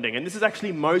covalent bonding. And this is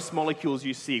actually most molecules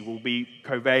you see will be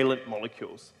covalent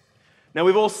molecules. Now,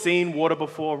 we've all seen water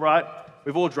before, right?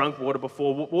 We've all drunk water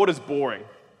before. Water's boring.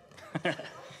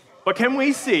 But can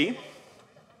we see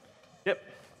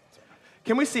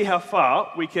how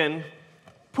far we can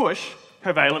push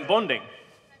covalent bonding?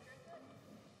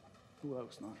 Ooh, that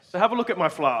looks nice. So have a look at my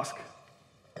flask.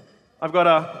 I've got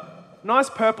a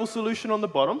nice purple solution on the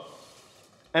bottom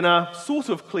and a sort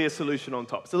of clear solution on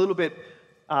top. It's a little bit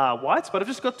white, but I've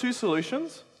just got two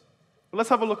solutions. But let's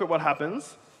have a look at what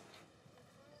happens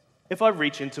if I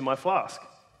reach into my flask.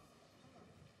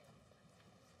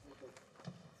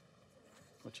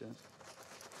 Watch out.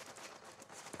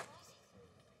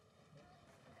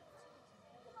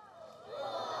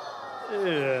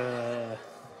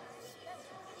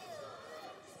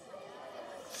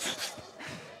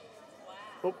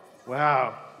 Oh,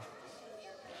 wow.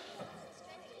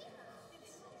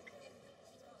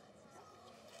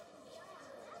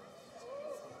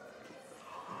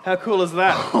 How cool is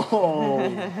that?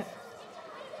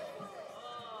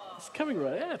 It's coming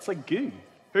right out. It's like goo.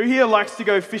 Who here likes to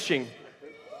go fishing?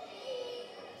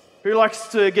 Who likes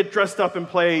to get dressed up and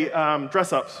play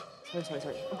dress-ups?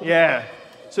 Sorry. Yeah.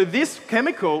 So this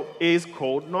chemical is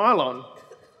called nylon.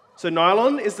 So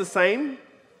nylon is the same...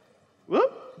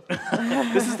 Whoop.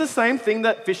 This is the same thing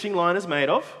that fishing line is made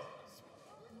of.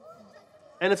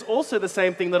 And it's also the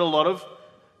same thing that a lot of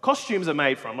costumes are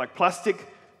made from, like plastic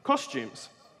costumes.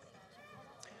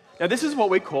 Now this is what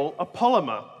we call a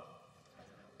polymer.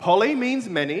 Poly means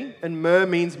many, and mer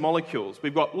means molecules.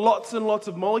 We've got lots and lots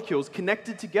of molecules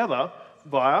connected together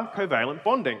via covalent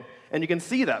bonding. And you can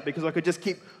see that because I could just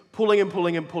keep pulling and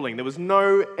pulling and pulling. There was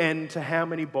no end to how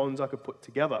many bonds I could put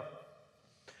together.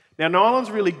 Now,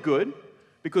 nylon's really good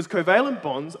because covalent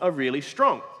bonds are really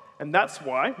strong. And that's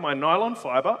why my nylon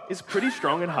fiber is pretty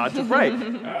strong and hard to break.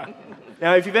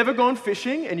 Now, if you've ever gone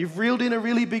fishing and you've reeled in a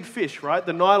really big fish, right,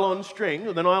 the nylon string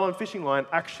or the nylon fishing line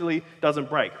actually doesn't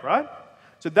break, right?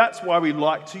 So that's why we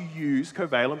like to use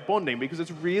covalent bonding, because it's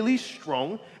really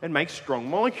strong and makes strong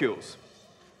molecules.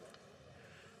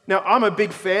 Now, I'm a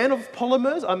big fan of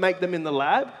polymers. I make them in the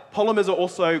lab. Polymers are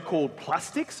also called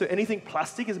plastics, so anything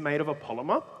plastic is made of a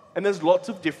polymer, and there's lots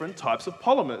of different types of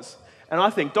polymers. And I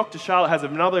think Dr. Charlotte has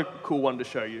another cool one to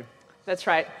show you. That's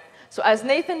right. So as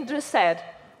Nathan just said,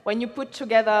 when you put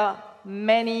together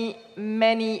many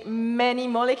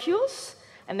molecules,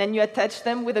 and then you attach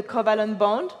them with a covalent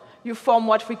bond, you form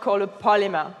what we call a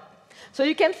polymer. So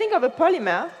you can think of a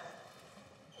polymer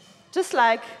just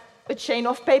like a chain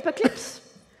of paper clips.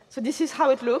 So this is how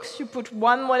it looks. You put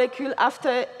one molecule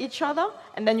after each other,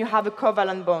 and then you have a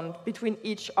covalent bond between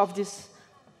each of these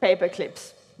paper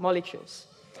clips, molecules.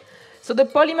 So the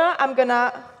polymer I'm going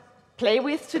to play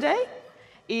with today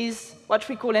is what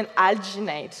we call an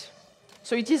alginate.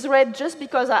 So it is red just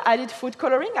because I added food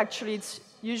coloring. Actually, it's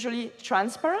usually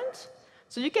transparent.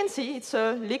 So you can see it's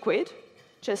a liquid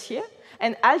just here.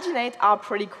 And alginates are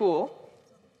pretty cool.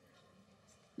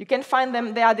 You can find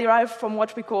them, they are derived from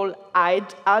what we call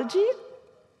algae.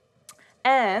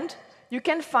 And you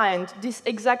can find this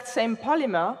exact same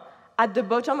polymer at the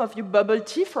bottom of your bubble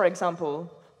tea, for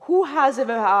example.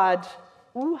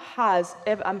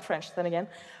 I'm French, then again,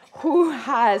 who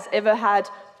has ever had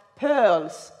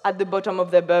pearls at the bottom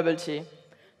of their bubble tea?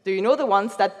 Do you know the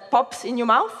ones that pops in your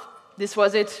mouth? This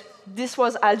was it. This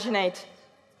was alginate.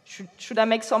 Should I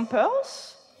make some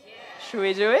pearls? Yeah. Should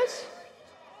we do it?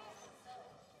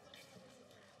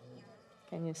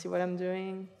 Can you see what I'm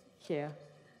doing here?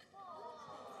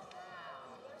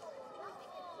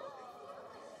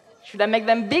 Should I make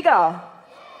them bigger?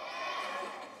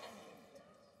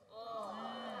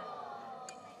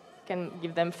 Can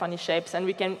give them funny shapes, and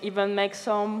we can even make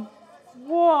some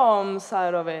worms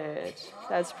out of it.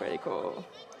 That's pretty cool.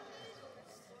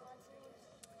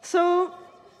 So,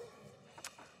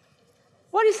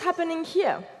 what is happening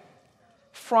here?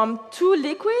 From two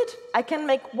liquid, I can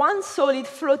make one solid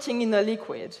floating in a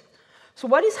liquid. So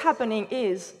what is happening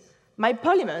is my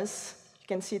polymers, you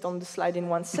can see it on the slide in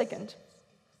 1 second.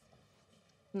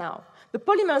 Now, the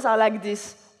polymers are like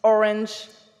these orange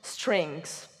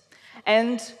strings.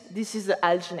 And this is the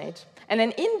alginate. And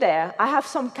then in there, I have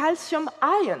some calcium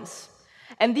ions.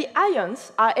 And the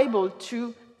ions are able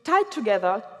to tie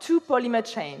together two polymer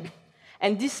chains.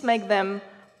 And this makes them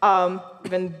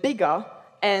even bigger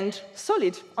and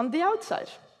solid on the outside.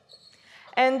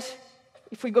 And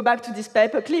if we go back to this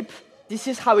paper clip, this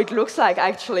is how it looks like,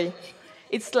 actually.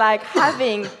 It's like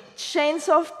having chains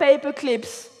of paper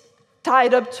clips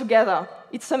tied up together.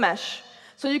 It's a mesh.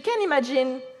 So you can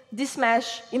imagine this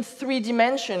mesh in 3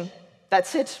 dimensions.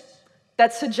 That's it.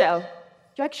 That's a gel.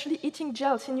 You're actually eating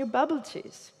gels in your bubble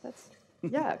teas. That's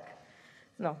yuck.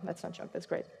 No, that's not junk. That's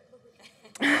great.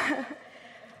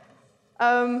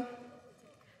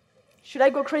 Should I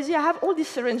go crazy? I have all these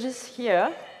syringes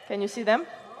here. Can you see them?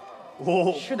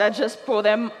 Whoa. Should I just pour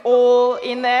them all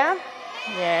in there?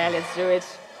 Yeah, let's do it.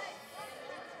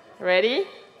 Ready?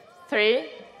 3,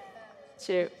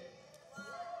 2.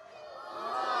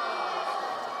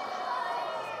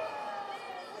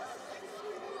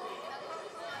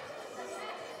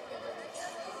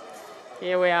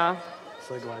 Here we are.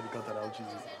 So glad you got that algae.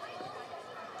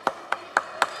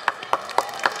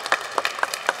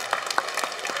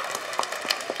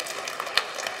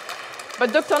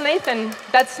 But Dr. Nathan,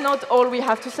 that's not all we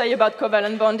have to say about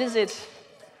covalent bond, is it?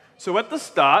 So at the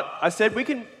start, I said we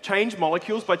can change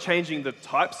molecules by changing the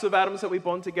types of atoms that we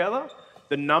bond together,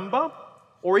 the number,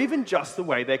 or even just the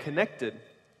way they're connected.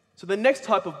 So the next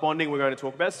type of bonding we're going to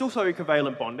talk about is still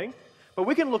covalent bonding, but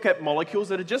we can look at molecules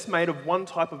that are just made of one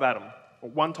type of atom, or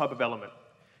one type of element.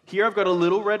 Here I've got a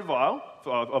little red vial,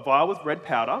 a vial with red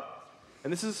powder,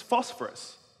 and this is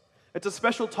phosphorus. It's a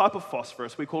special type of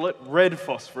phosphorus. We call it red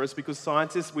phosphorus because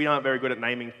scientists, we aren't very good at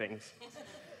naming things.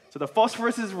 So the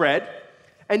phosphorus is red,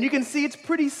 and you can see it's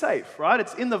pretty safe, right?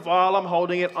 It's in the vial, I'm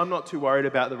holding it, I'm not too worried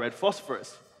about the red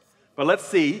phosphorus. But let's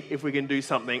see if we can do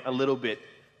something a little bit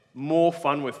more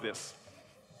fun with this.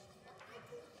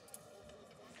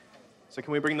 So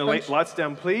can we bring the lights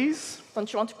down, please?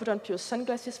 Don't you want to put on your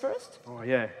sunglasses first? Oh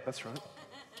yeah, that's right.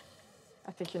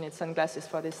 I think you need sunglasses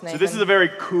for this, Nathan. So this is a very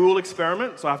cool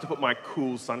experiment, so I have to put my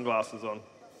cool sunglasses on.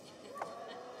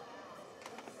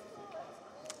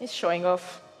 He's showing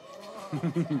off.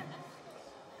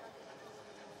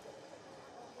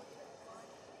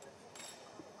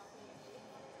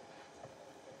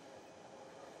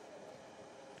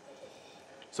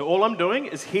 So all I'm doing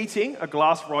is heating a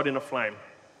glass rod in a flame.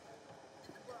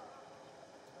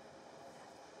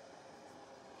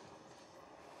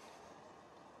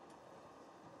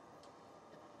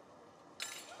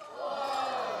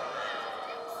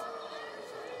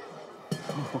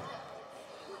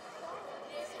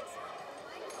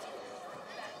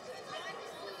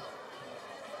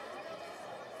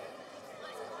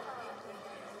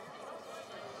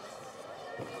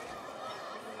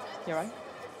 You right?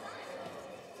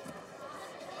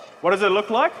 What does it look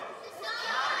like?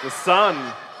 The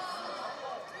sun.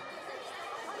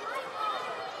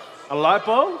 A light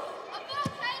bulb?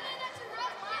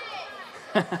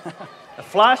 A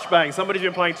flashbang. Somebody's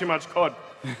been playing too much COD.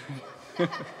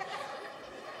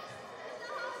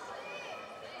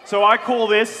 So I call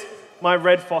this my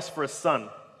red phosphorus sun.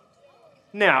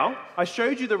 Now, I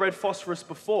showed you the red phosphorus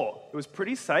before. It was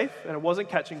pretty safe and it wasn't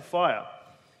catching fire.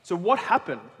 So what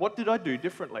happened? What did I do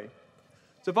differently?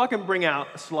 So if I can bring out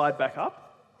a slide back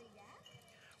up.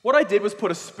 What I did was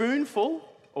put a spoonful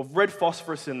of red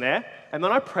phosphorus in there, and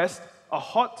then I pressed a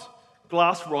hot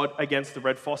glass rod against the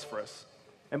red phosphorus.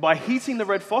 And by heating the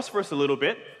red phosphorus a little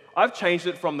bit, I've changed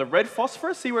it from the red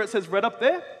phosphorus, see where it says red up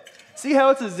there? See how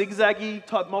it's a zigzaggy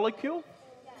type molecule?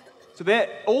 So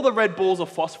all the red balls are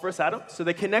phosphorus atoms, so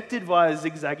they're connected via a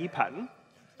zigzaggy pattern.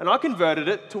 And I converted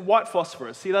it to white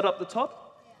phosphorus. See that up the top?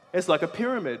 It's like a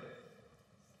pyramid.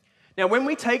 Now, when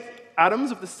we take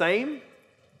atoms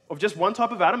of just one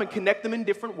type of atom and connect them in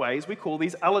different ways, we call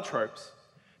these allotropes.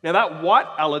 Now, that white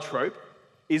allotrope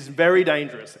is very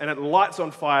dangerous, and it lights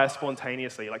on fire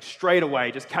spontaneously, like straight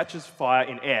away, just catches fire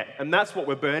in air. And that's what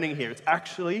we're burning here. It's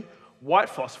actually white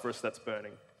phosphorus that's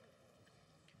burning.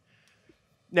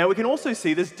 Now, we can also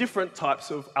see there's different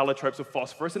types of allotropes of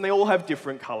phosphorus, and they all have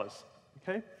different colors.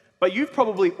 Okay? But you've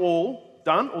probably all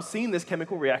done or seen this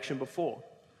chemical reaction before.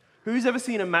 Who's ever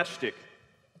seen a matchstick?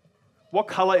 What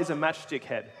color is a matchstick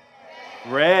head?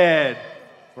 Red,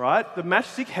 right? The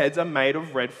matchstick heads are made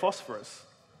of red phosphorus.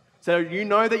 So you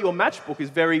know that your matchbook is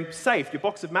very safe. Your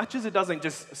box of matches, it doesn't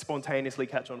just spontaneously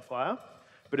catch on fire.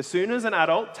 But as soon as an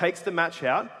adult takes the match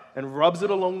out and rubs it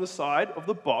along the side of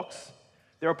the box,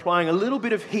 they're applying a little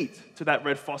bit of heat to that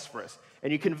red phosphorus.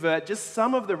 And you convert just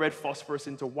some of the red phosphorus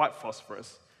into white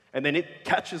phosphorus. And then it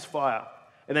catches fire.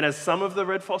 And then as some of the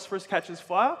red phosphorus catches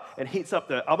fire and heats up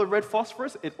the other red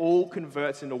phosphorus, it all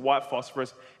converts into white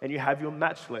phosphorus, and you have your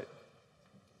match lit.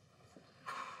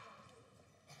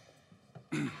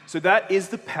 So that is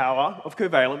the power of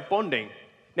covalent bonding.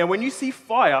 Now, when you see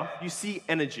fire, you see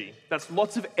energy. That's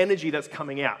lots of energy that's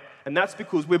coming out. And that's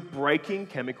because we're breaking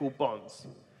chemical bonds.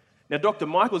 Now, Dr.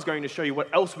 Michael is going to show you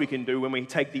what else we can do when we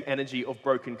take the energy of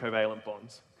broken covalent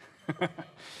bonds.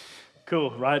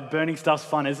 Cool, right? Burning stuff's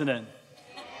fun, isn't it?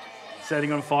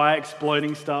 Setting on fire,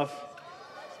 exploding stuff.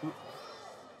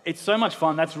 It's so much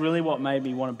fun. That's really what made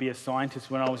me want to be a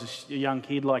scientist when I was a young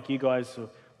kid like you guys. So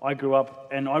I grew up,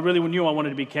 and I really knew I wanted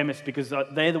to be a chemist because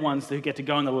they're the ones who get to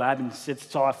go in the lab and set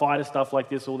fire to stuff like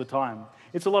this all the time.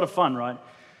 It's a lot of fun, right?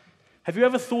 Have you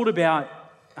ever thought about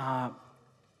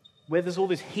where there's all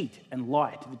this heat and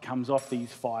light that comes off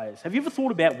these fires? Have you ever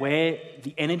thought about where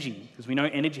the energy, because we know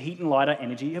energy, heat and light are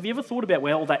energy, have you ever thought about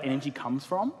where all that energy comes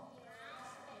from?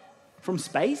 From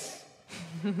space?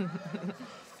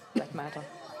 Dark matter.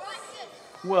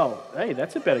 Well, hey,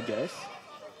 that's a better guess.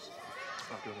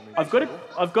 I've got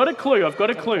a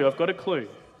clue.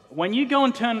 When you go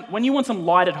and when you want some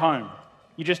light at home,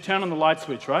 you just turn on the light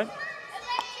switch, right?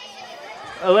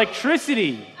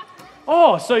 Electricity.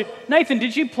 Oh, so Nathan,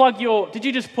 did you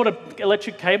just put an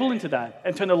electric cable into that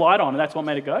and turn the light on, and that's what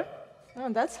made it go? Oh,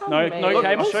 that's how No we made cables?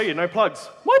 it. I'll show you, no plugs.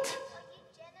 What?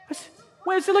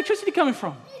 Where's the electricity coming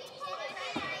from?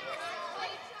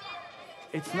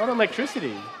 It's not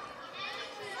electricity.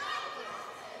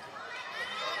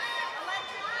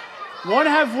 What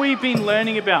have we been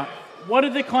learning about? What are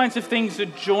the kinds of things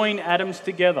that join atoms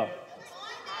together?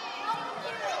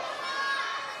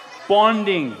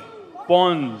 Bonding,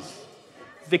 bonds.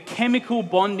 The chemical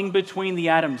bonding between the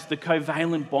atoms, the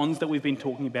covalent bonds that we've been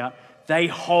talking about, they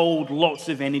hold lots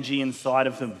of energy inside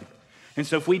of them. And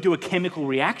so if we do a chemical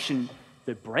reaction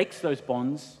that breaks those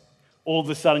bonds, all of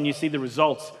a sudden you see the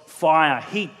results: fire,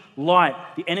 heat, light.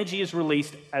 The energy is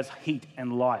released as heat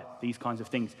and light, these kinds of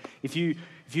things. If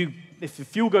the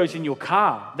fuel goes in your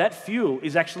car, that fuel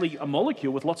is actually a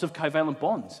molecule with lots of covalent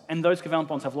bonds, and those covalent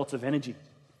bonds have lots of energy.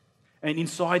 And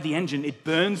inside the engine, it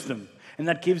burns them, and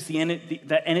that gives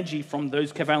that energy from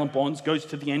those covalent bonds goes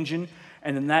to the engine,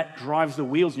 and then that drives the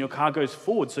wheels, and your car goes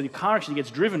forward. So your car actually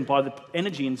gets driven by the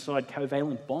energy inside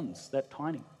covalent bonds, that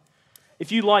tiny.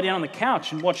 If you lie down on the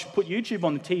couch and put YouTube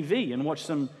on the TV and watch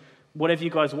some, whatever you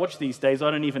guys watch these days,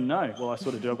 I don't even know. Well, I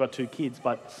sort of do. I've got 2 kids,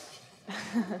 but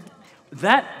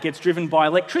that gets driven by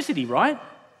electricity, right?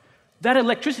 That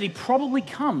electricity probably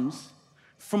comes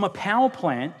from a power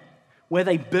plant where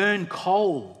they burn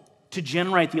coal to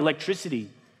generate the electricity,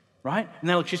 right? And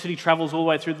that electricity travels all the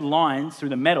way through the lines, through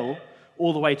the metal,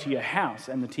 all the way to your house,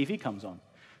 and the TV comes on.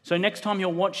 So next time you're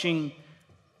watching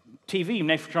TV,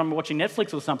 next time you're watching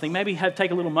Netflix or something, maybe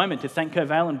take a little moment to thank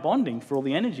covalent bonding for all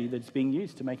the energy that's being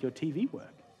used to make your TV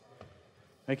work.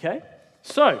 Okay?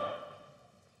 So,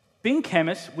 being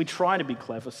chemists, we try to be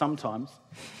clever sometimes,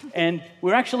 and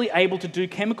we're actually able to do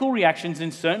chemical reactions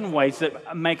in certain ways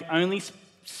that make only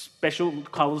special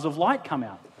colors of light come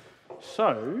out.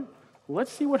 So,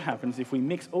 let's see what happens if we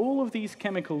mix all of these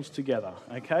chemicals together,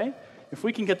 okay? If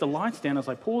we can get the lights down as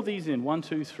I pour these in, 1,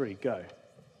 2, 3, go.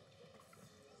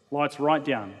 Lights right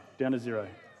down to 0.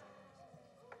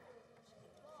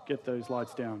 Get those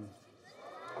lights down.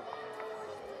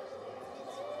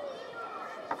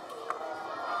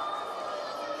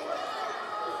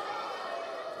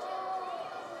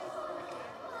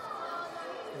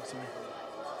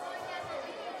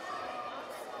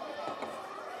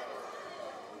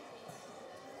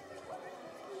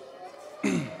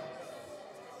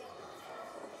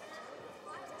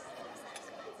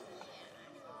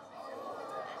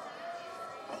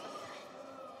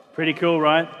 Pretty cool,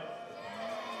 right?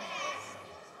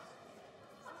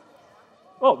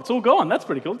 Oh, it's all gone. That's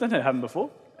pretty cool. That didn't happen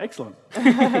before. Excellent.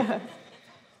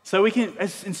 So we can,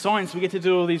 as in science, we get to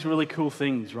do all these really cool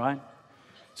things, right?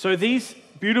 So these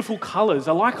beautiful colors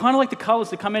are kind of like the colors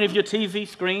that come out of your TV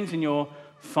screens and your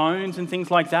phones and things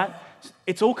like that.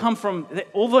 It's all come from,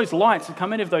 all those lights that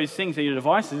come out of those things, your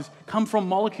devices, come from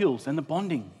molecules and the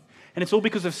bonding. And it's all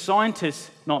because of scientists,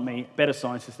 not me, better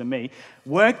scientists than me,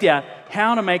 worked out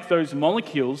how to make those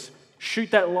molecules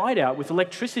shoot that light out with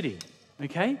electricity,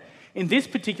 okay? In this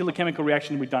particular chemical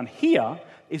reaction we've done here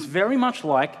is very much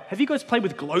like, have you guys played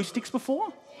with glow sticks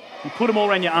before? You put them all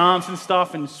around your arms and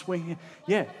stuff and swing,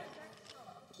 yeah.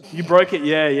 You broke it,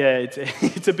 yeah,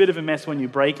 it's a bit of a mess when you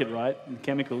break it, right, in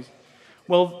chemicals.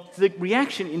 Well, the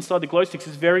reaction inside the glow sticks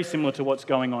is very similar to what's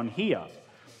going on here.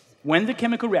 When the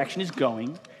chemical reaction is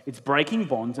going, it's breaking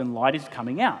bonds and light is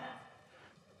coming out.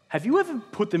 Have you ever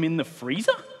put them in the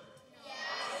freezer?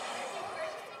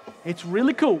 It's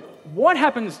really cool. What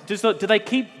happens,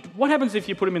 what happens if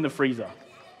you put them in the freezer?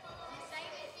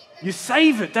 You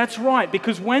save it, that's right,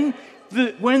 because when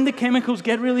the chemicals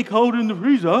get really cold in the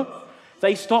freezer,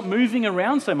 they stop moving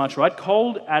around so much, right?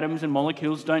 Cold atoms and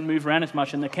molecules don't move around as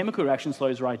much and the chemical reaction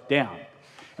slows right down.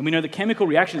 And we know the chemical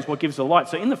reaction is what gives the light.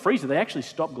 So in the freezer, they actually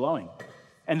stop glowing.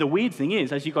 And the weird thing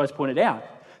is, as you guys pointed out,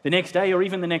 the next day or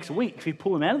even the next week, if you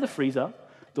pull them out of the freezer,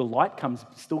 the light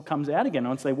still comes out again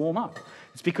once they warm up.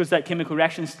 It's because that chemical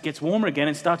reaction gets warmer again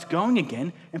and starts going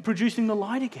again and producing the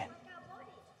light again.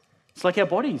 It's like our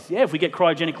bodies. Yeah, if we get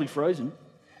cryogenically frozen,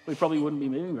 we probably wouldn't be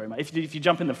moving very much. If you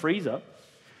jump in the freezer.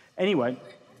 Anyway,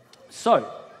 so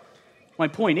my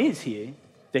point is here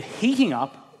that heating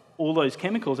up all those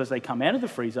chemicals as they come out of the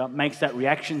freezer makes that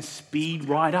reaction speed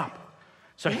right up.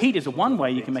 So heat is one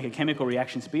way you can make a chemical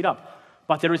reaction speed up.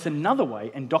 But there is another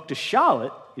way, and Dr.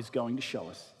 Charlotte is going to show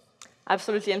us.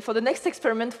 Absolutely. And for the next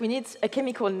experiment, we need a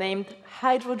chemical named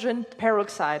hydrogen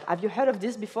peroxide. Have you heard of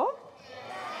this before?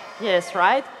 Yes,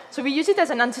 right? So we use it as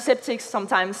an antiseptic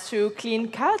sometimes to clean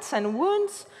cuts and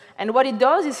wounds. And what it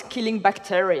does is killing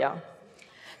bacteria.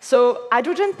 So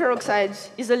hydrogen peroxide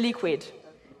is a liquid.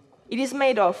 It is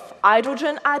made of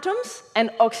hydrogen atoms and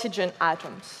oxygen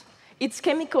atoms. Its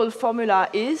chemical formula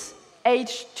is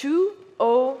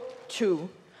H2O2.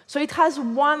 So it has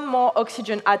one more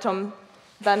oxygen atom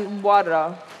than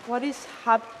water. What is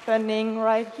happening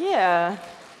right here?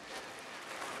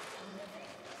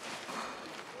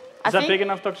 Is that big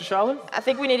enough, Dr. Charlotte? I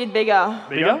think we need it bigger.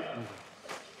 Bigger?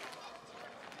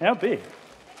 How big?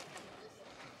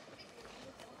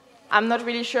 I'm not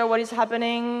really sure what is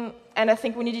happening, and I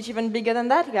think we need it even bigger than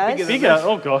that, guys. Bigger?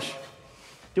 Oh, gosh.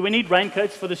 Do we need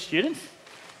raincoats for the students?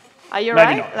 Are you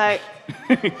Maybe right?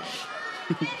 not.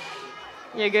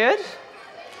 You're good?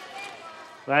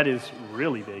 That is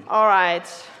really big. All right.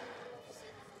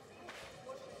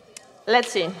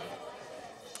 Let's see.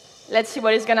 Let's see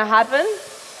what is going to happen.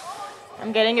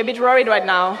 I'm getting a bit worried right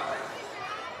now.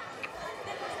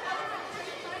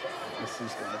 This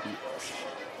is going to be awesome.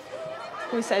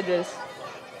 Who said this?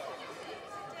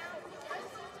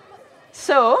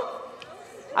 So,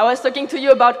 I was talking to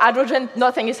you about hydrogen.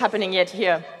 Nothing is happening yet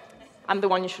here. I'm the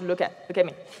one you should look at. Look at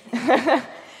me.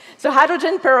 So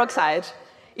hydrogen peroxide,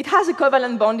 it has a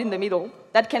covalent bond in the middle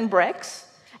that can break,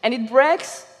 and it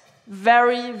breaks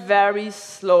very, very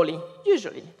slowly,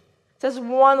 usually. There's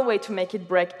one way to make it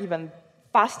break even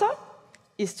faster,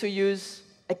 is to use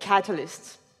a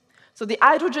catalyst. So the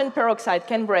hydrogen peroxide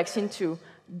can break into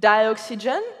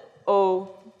dioxygen,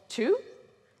 O2,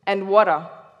 and water,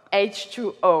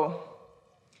 H2O.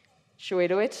 Should we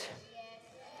do it? Yes.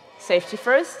 Safety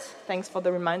first. Thanks for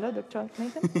the reminder, Dr.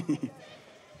 Nathan.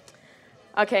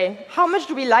 Okay, how much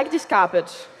do we like this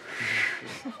carpet?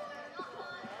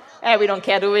 We don't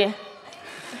care, do we?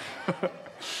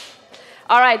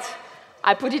 All right,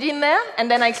 I put it in there,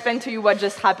 and then I explain to you what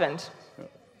just happened.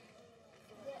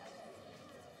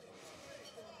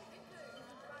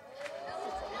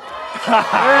 Yeah.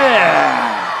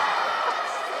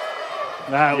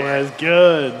 That was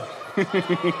good.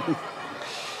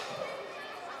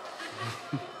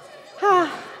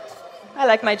 I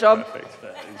like my job. Perfect.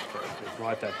 That is perfect.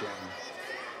 Write that down.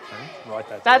 Okay? Write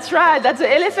that That's down. right, that's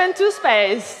the elephant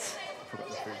toothpaste. I forgot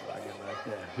the food bag in there.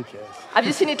 Yeah, who cares? Have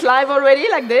you seen it live already,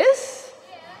 like this?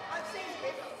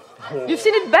 You've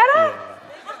seen it better?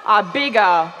 Yeah.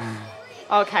 Bigger.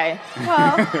 Okay,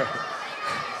 well.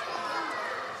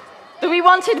 Do we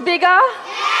want it bigger?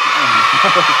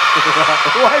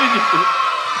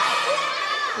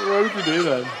 Why did you do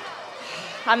that?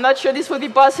 I'm not sure this will be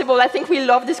possible. I think we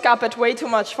love this carpet way too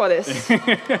much for this.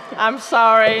 I'm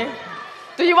sorry.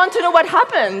 Do you want to know what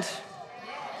happened?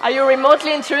 Are you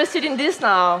remotely interested in this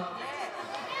now?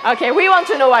 Okay, we want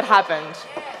to know what happened.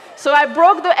 So I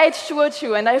broke the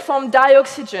H2O2 and I formed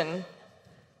dioxygen.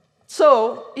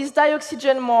 So is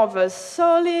dioxygen more of a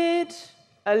solid,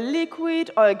 a liquid,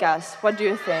 or a gas? What do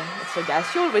you think? It's a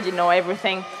gas. You already know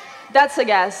everything. That's a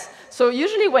gas. So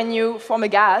usually when you form a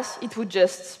gas, it would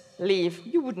just leave.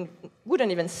 You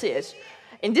wouldn't even see it.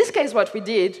 In this case, what we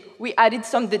did, we added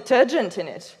some detergent in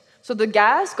it. So the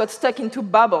gas got stuck into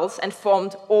bubbles and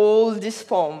formed all this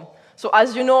foam. So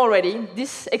as you know already,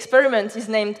 this experiment is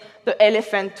named the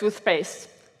elephant toothpaste,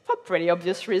 for pretty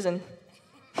obvious reason.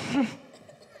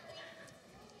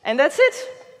 And that's it.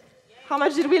 How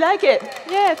much did we like it?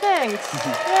 Yeah, thanks.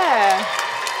 Yeah.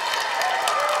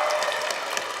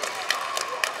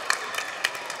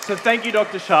 So thank you,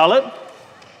 Dr. Charlotte.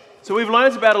 So we've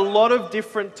learned about a lot of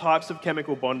different types of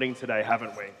chemical bonding today,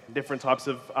 haven't we? Different types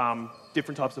of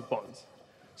bonds.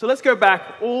 So let's go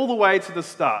back all the way to the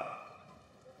start.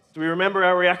 Do we remember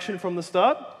our reaction from the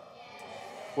start?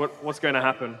 What's going to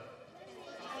happen?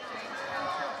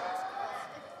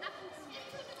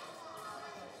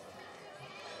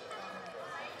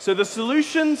 So the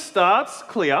solution starts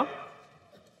clear,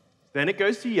 then it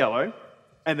goes to yellow,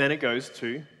 and then it goes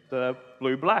to the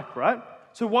blue-black, right?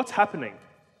 So what's happening?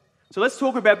 So let's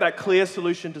talk about that clear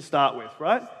solution to start with,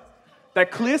 right?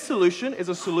 That clear solution is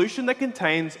a solution that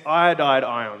contains iodide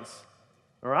ions,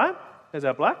 all right? There's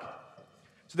our black.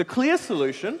 So the clear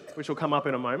solution, which will come up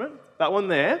in a moment, that one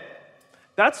there,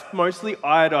 that's mostly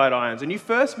iodide ions. And you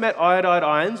first met iodide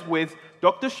ions with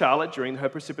Dr. Charlotte during her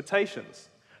precipitations.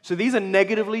 So these are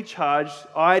negatively charged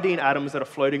iodine atoms that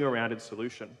are floating around in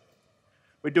solution.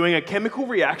 We're doing a chemical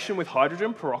reaction with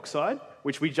hydrogen peroxide,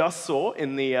 which we just saw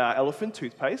in the elephant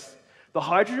toothpaste. The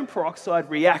hydrogen peroxide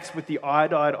reacts with the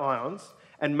iodide ions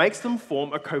and makes them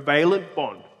form a covalent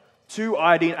bond, two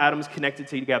iodine atoms connected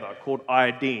together, called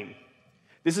iodine.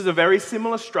 This is a very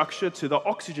similar structure to the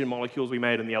oxygen molecules we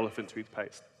made in the elephant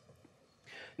toothpaste.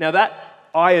 Now that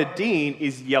iodine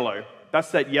is yellow.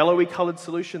 That's that yellowy coloured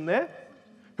solution there.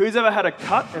 Who's ever had a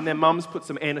cut and their mums put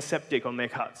some antiseptic on their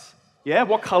cuts? Yeah?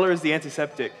 What colour is the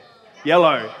antiseptic?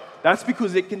 Yellow. That's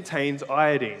because it contains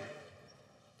iodine.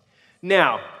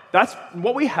 Now, that's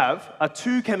what we have are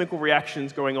two chemical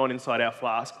reactions going on inside our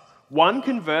flask. One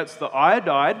converts the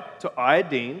iodide to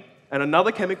iodine, and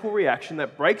another chemical reaction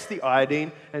that breaks the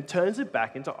iodine and turns it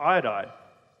back into iodide.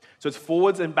 So it's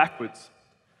forwards and backwards.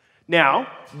 Now,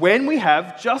 when we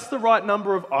have just the right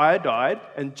number of iodide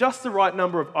and just the right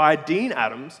number of iodine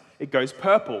atoms, it goes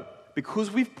purple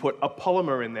because we've put a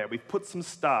polymer in there. We've put some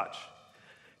starch.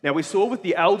 Now, we saw with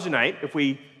the alginate, if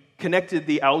we connected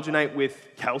the alginate with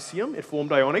calcium, it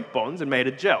formed ionic bonds and made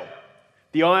a gel.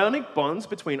 The ionic bonds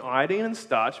between iodine and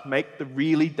starch make the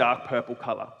really dark purple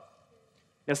color.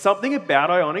 Now, something about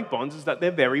ionic bonds is that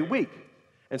they're very weak,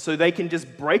 and so they can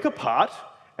just break apart,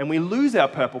 and we lose our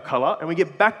purple color, and we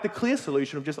get back the clear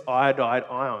solution of just iodide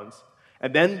ions.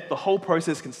 And then the whole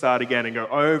process can start again and go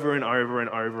over and over and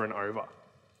over and over.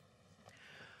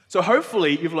 So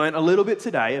hopefully you've learned a little bit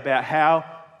today about how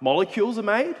molecules are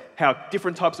made, how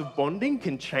different types of bonding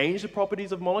can change the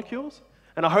properties of molecules.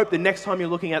 And I hope the next time you're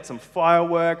looking at some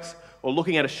fireworks or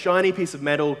looking at a shiny piece of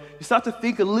metal, you start to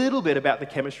think a little bit about the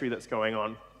chemistry that's going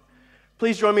on.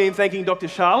 Please join me in thanking Dr.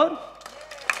 Charlotte,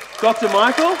 Dr.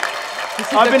 Michael.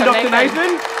 I've been Dr.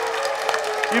 Nathan.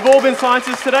 You've all been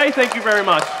scientists today. Thank you very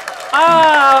much.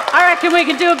 Oh, I reckon we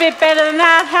can do a bit better than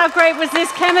that. How great was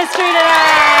this chemistry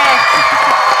today?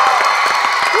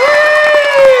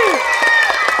 Woo!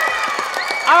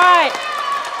 All right,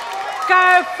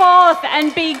 go forth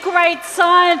and be great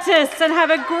scientists and have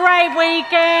a great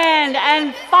weekend,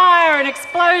 and fire and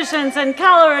explosions and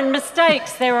colour and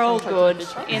mistakes. They're all good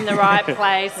in the right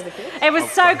place. It was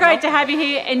so great to have you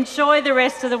here. Enjoy the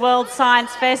rest of the World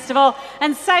Science Festival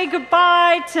and say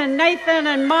goodbye to Nathan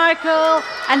and Michael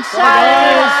and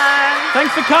Charlotte.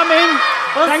 Thanks for coming.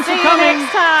 We'll see you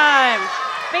next time.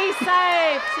 Be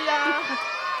safe. See ya.